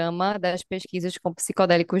panorama das pesquisas com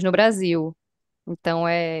psicodélicos no Brasil. Então,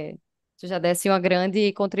 isso já desse uma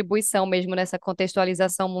grande contribuição mesmo nessa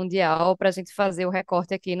contextualização mundial para a gente fazer o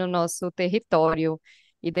recorte aqui no nosso território.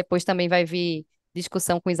 E depois também vai vir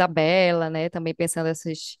discussão com Isabela, né? Também pensando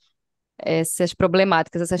essas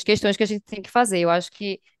problemáticas, essas questões que a gente tem que fazer. Eu acho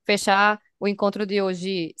que fechar o encontro de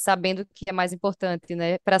hoje, sabendo que é mais importante,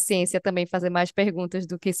 né, para a ciência também fazer mais perguntas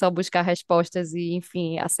do que só buscar respostas e,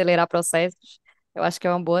 enfim, acelerar processos. Eu acho que é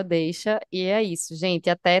uma boa deixa. E é isso, gente.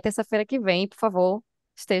 Até terça-feira que vem, por favor,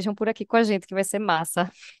 estejam por aqui com a gente, que vai ser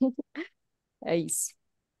massa. É isso.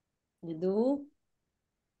 Edu?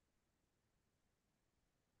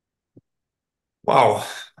 Wow.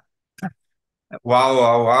 Wow,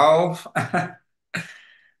 wow, wow.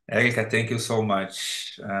 Erika, thank you so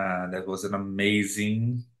much. That was an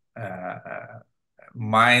amazing,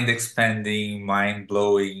 mind expanding, mind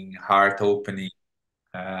blowing, heart opening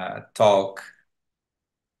talk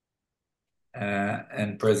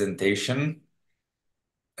and presentation.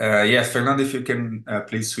 Yes, Fernando, if you can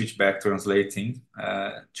please switch back translating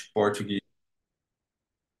to Portuguese.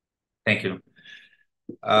 Thank you.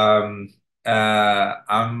 Um,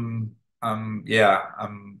 I'm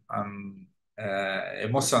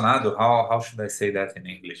emocionado. How should I say that in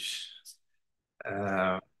English?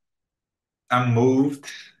 I'm moved.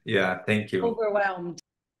 Yeah, thank you. Overwhelmed.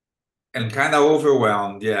 And kind of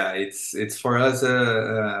overwhelmed. Yeah, it's for us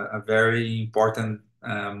a very important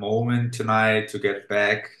moment tonight to get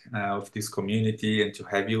back with this community and to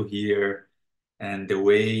have you here. And the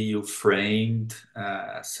way you framed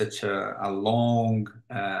such a long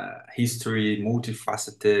history,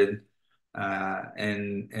 multifaceted,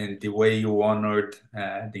 and the way you honored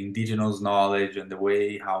the indigenous knowledge and the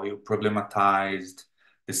way how you problematized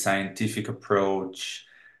the scientific approach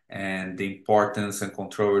and the importance and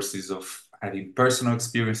controversies of having personal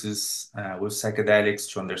experiences with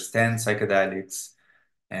psychedelics to understand psychedelics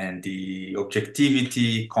and the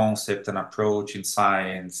objectivity concept and approach in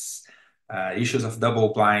science, issues of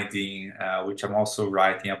double blinding, which I'm also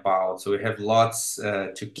writing about. So we have lots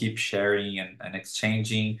to keep sharing and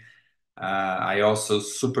exchanging. I also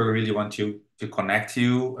super really want to connect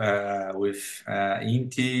you with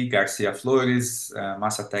Inti Garcia Flores,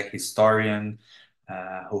 Massatech historian,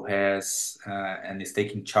 who has and is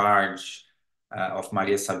taking charge of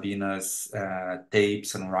Maria Sabina's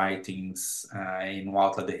tapes and writings in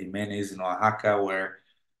Huautla de Jimenez in Oaxaca, where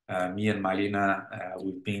me and Marina,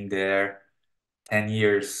 we've been there 10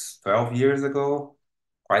 years, 12 years ago,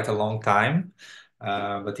 quite a long time.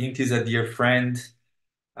 But Inti is a dear friend.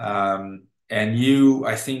 And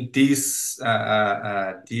I think this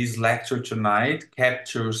lecture tonight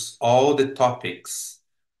captures all the topics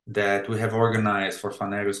that we have organized for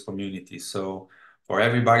Phaneros community. So for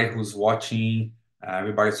everybody who's watching,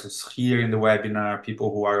 everybody who's here in the webinar,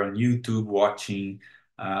 people who are on YouTube watching,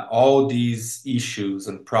 all these issues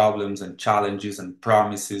and problems and challenges and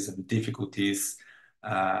promises and difficulties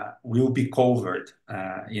will be covered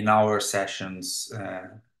in our sessions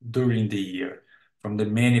during the year from the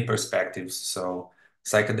many perspectives. So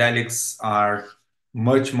psychedelics are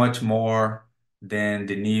much, much more than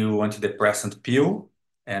the new antidepressant pill,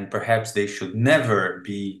 and perhaps they should never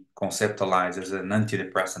be conceptualized as an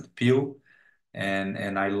antidepressant pill.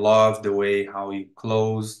 And I love the way how you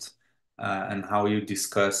closed and how you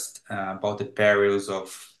discussed about the perils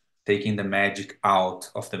of taking the magic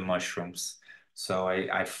out of the mushrooms. So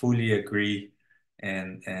I fully agree.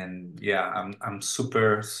 And yeah, I'm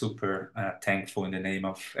super thankful in the name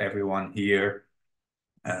of everyone here.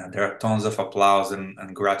 There are tons of applause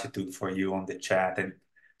and gratitude for you on the chat. And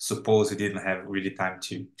suppose you didn't have really time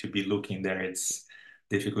to be looking there. It's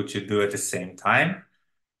difficult to do at the same time.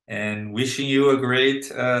 And wishing you a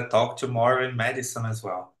great talk tomorrow in Madison as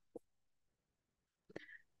well.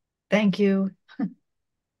 Thank you.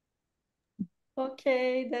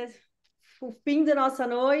 Ok, that's o fim da nossa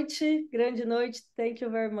noite, grande noite. Thank you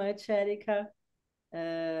very much, Erika.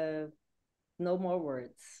 No more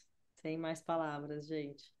words. Sem mais palavras,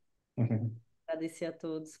 gente. Agradecer a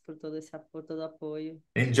todos por todo o apoio.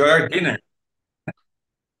 Enjoy your dinner.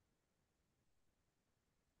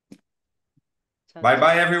 Tchau, Bye tchau.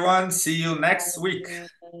 bye, everyone. See you next week.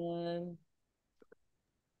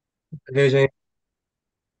 Valeu, gente.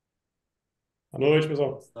 Boa noite,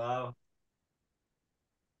 pessoal. Pessoal.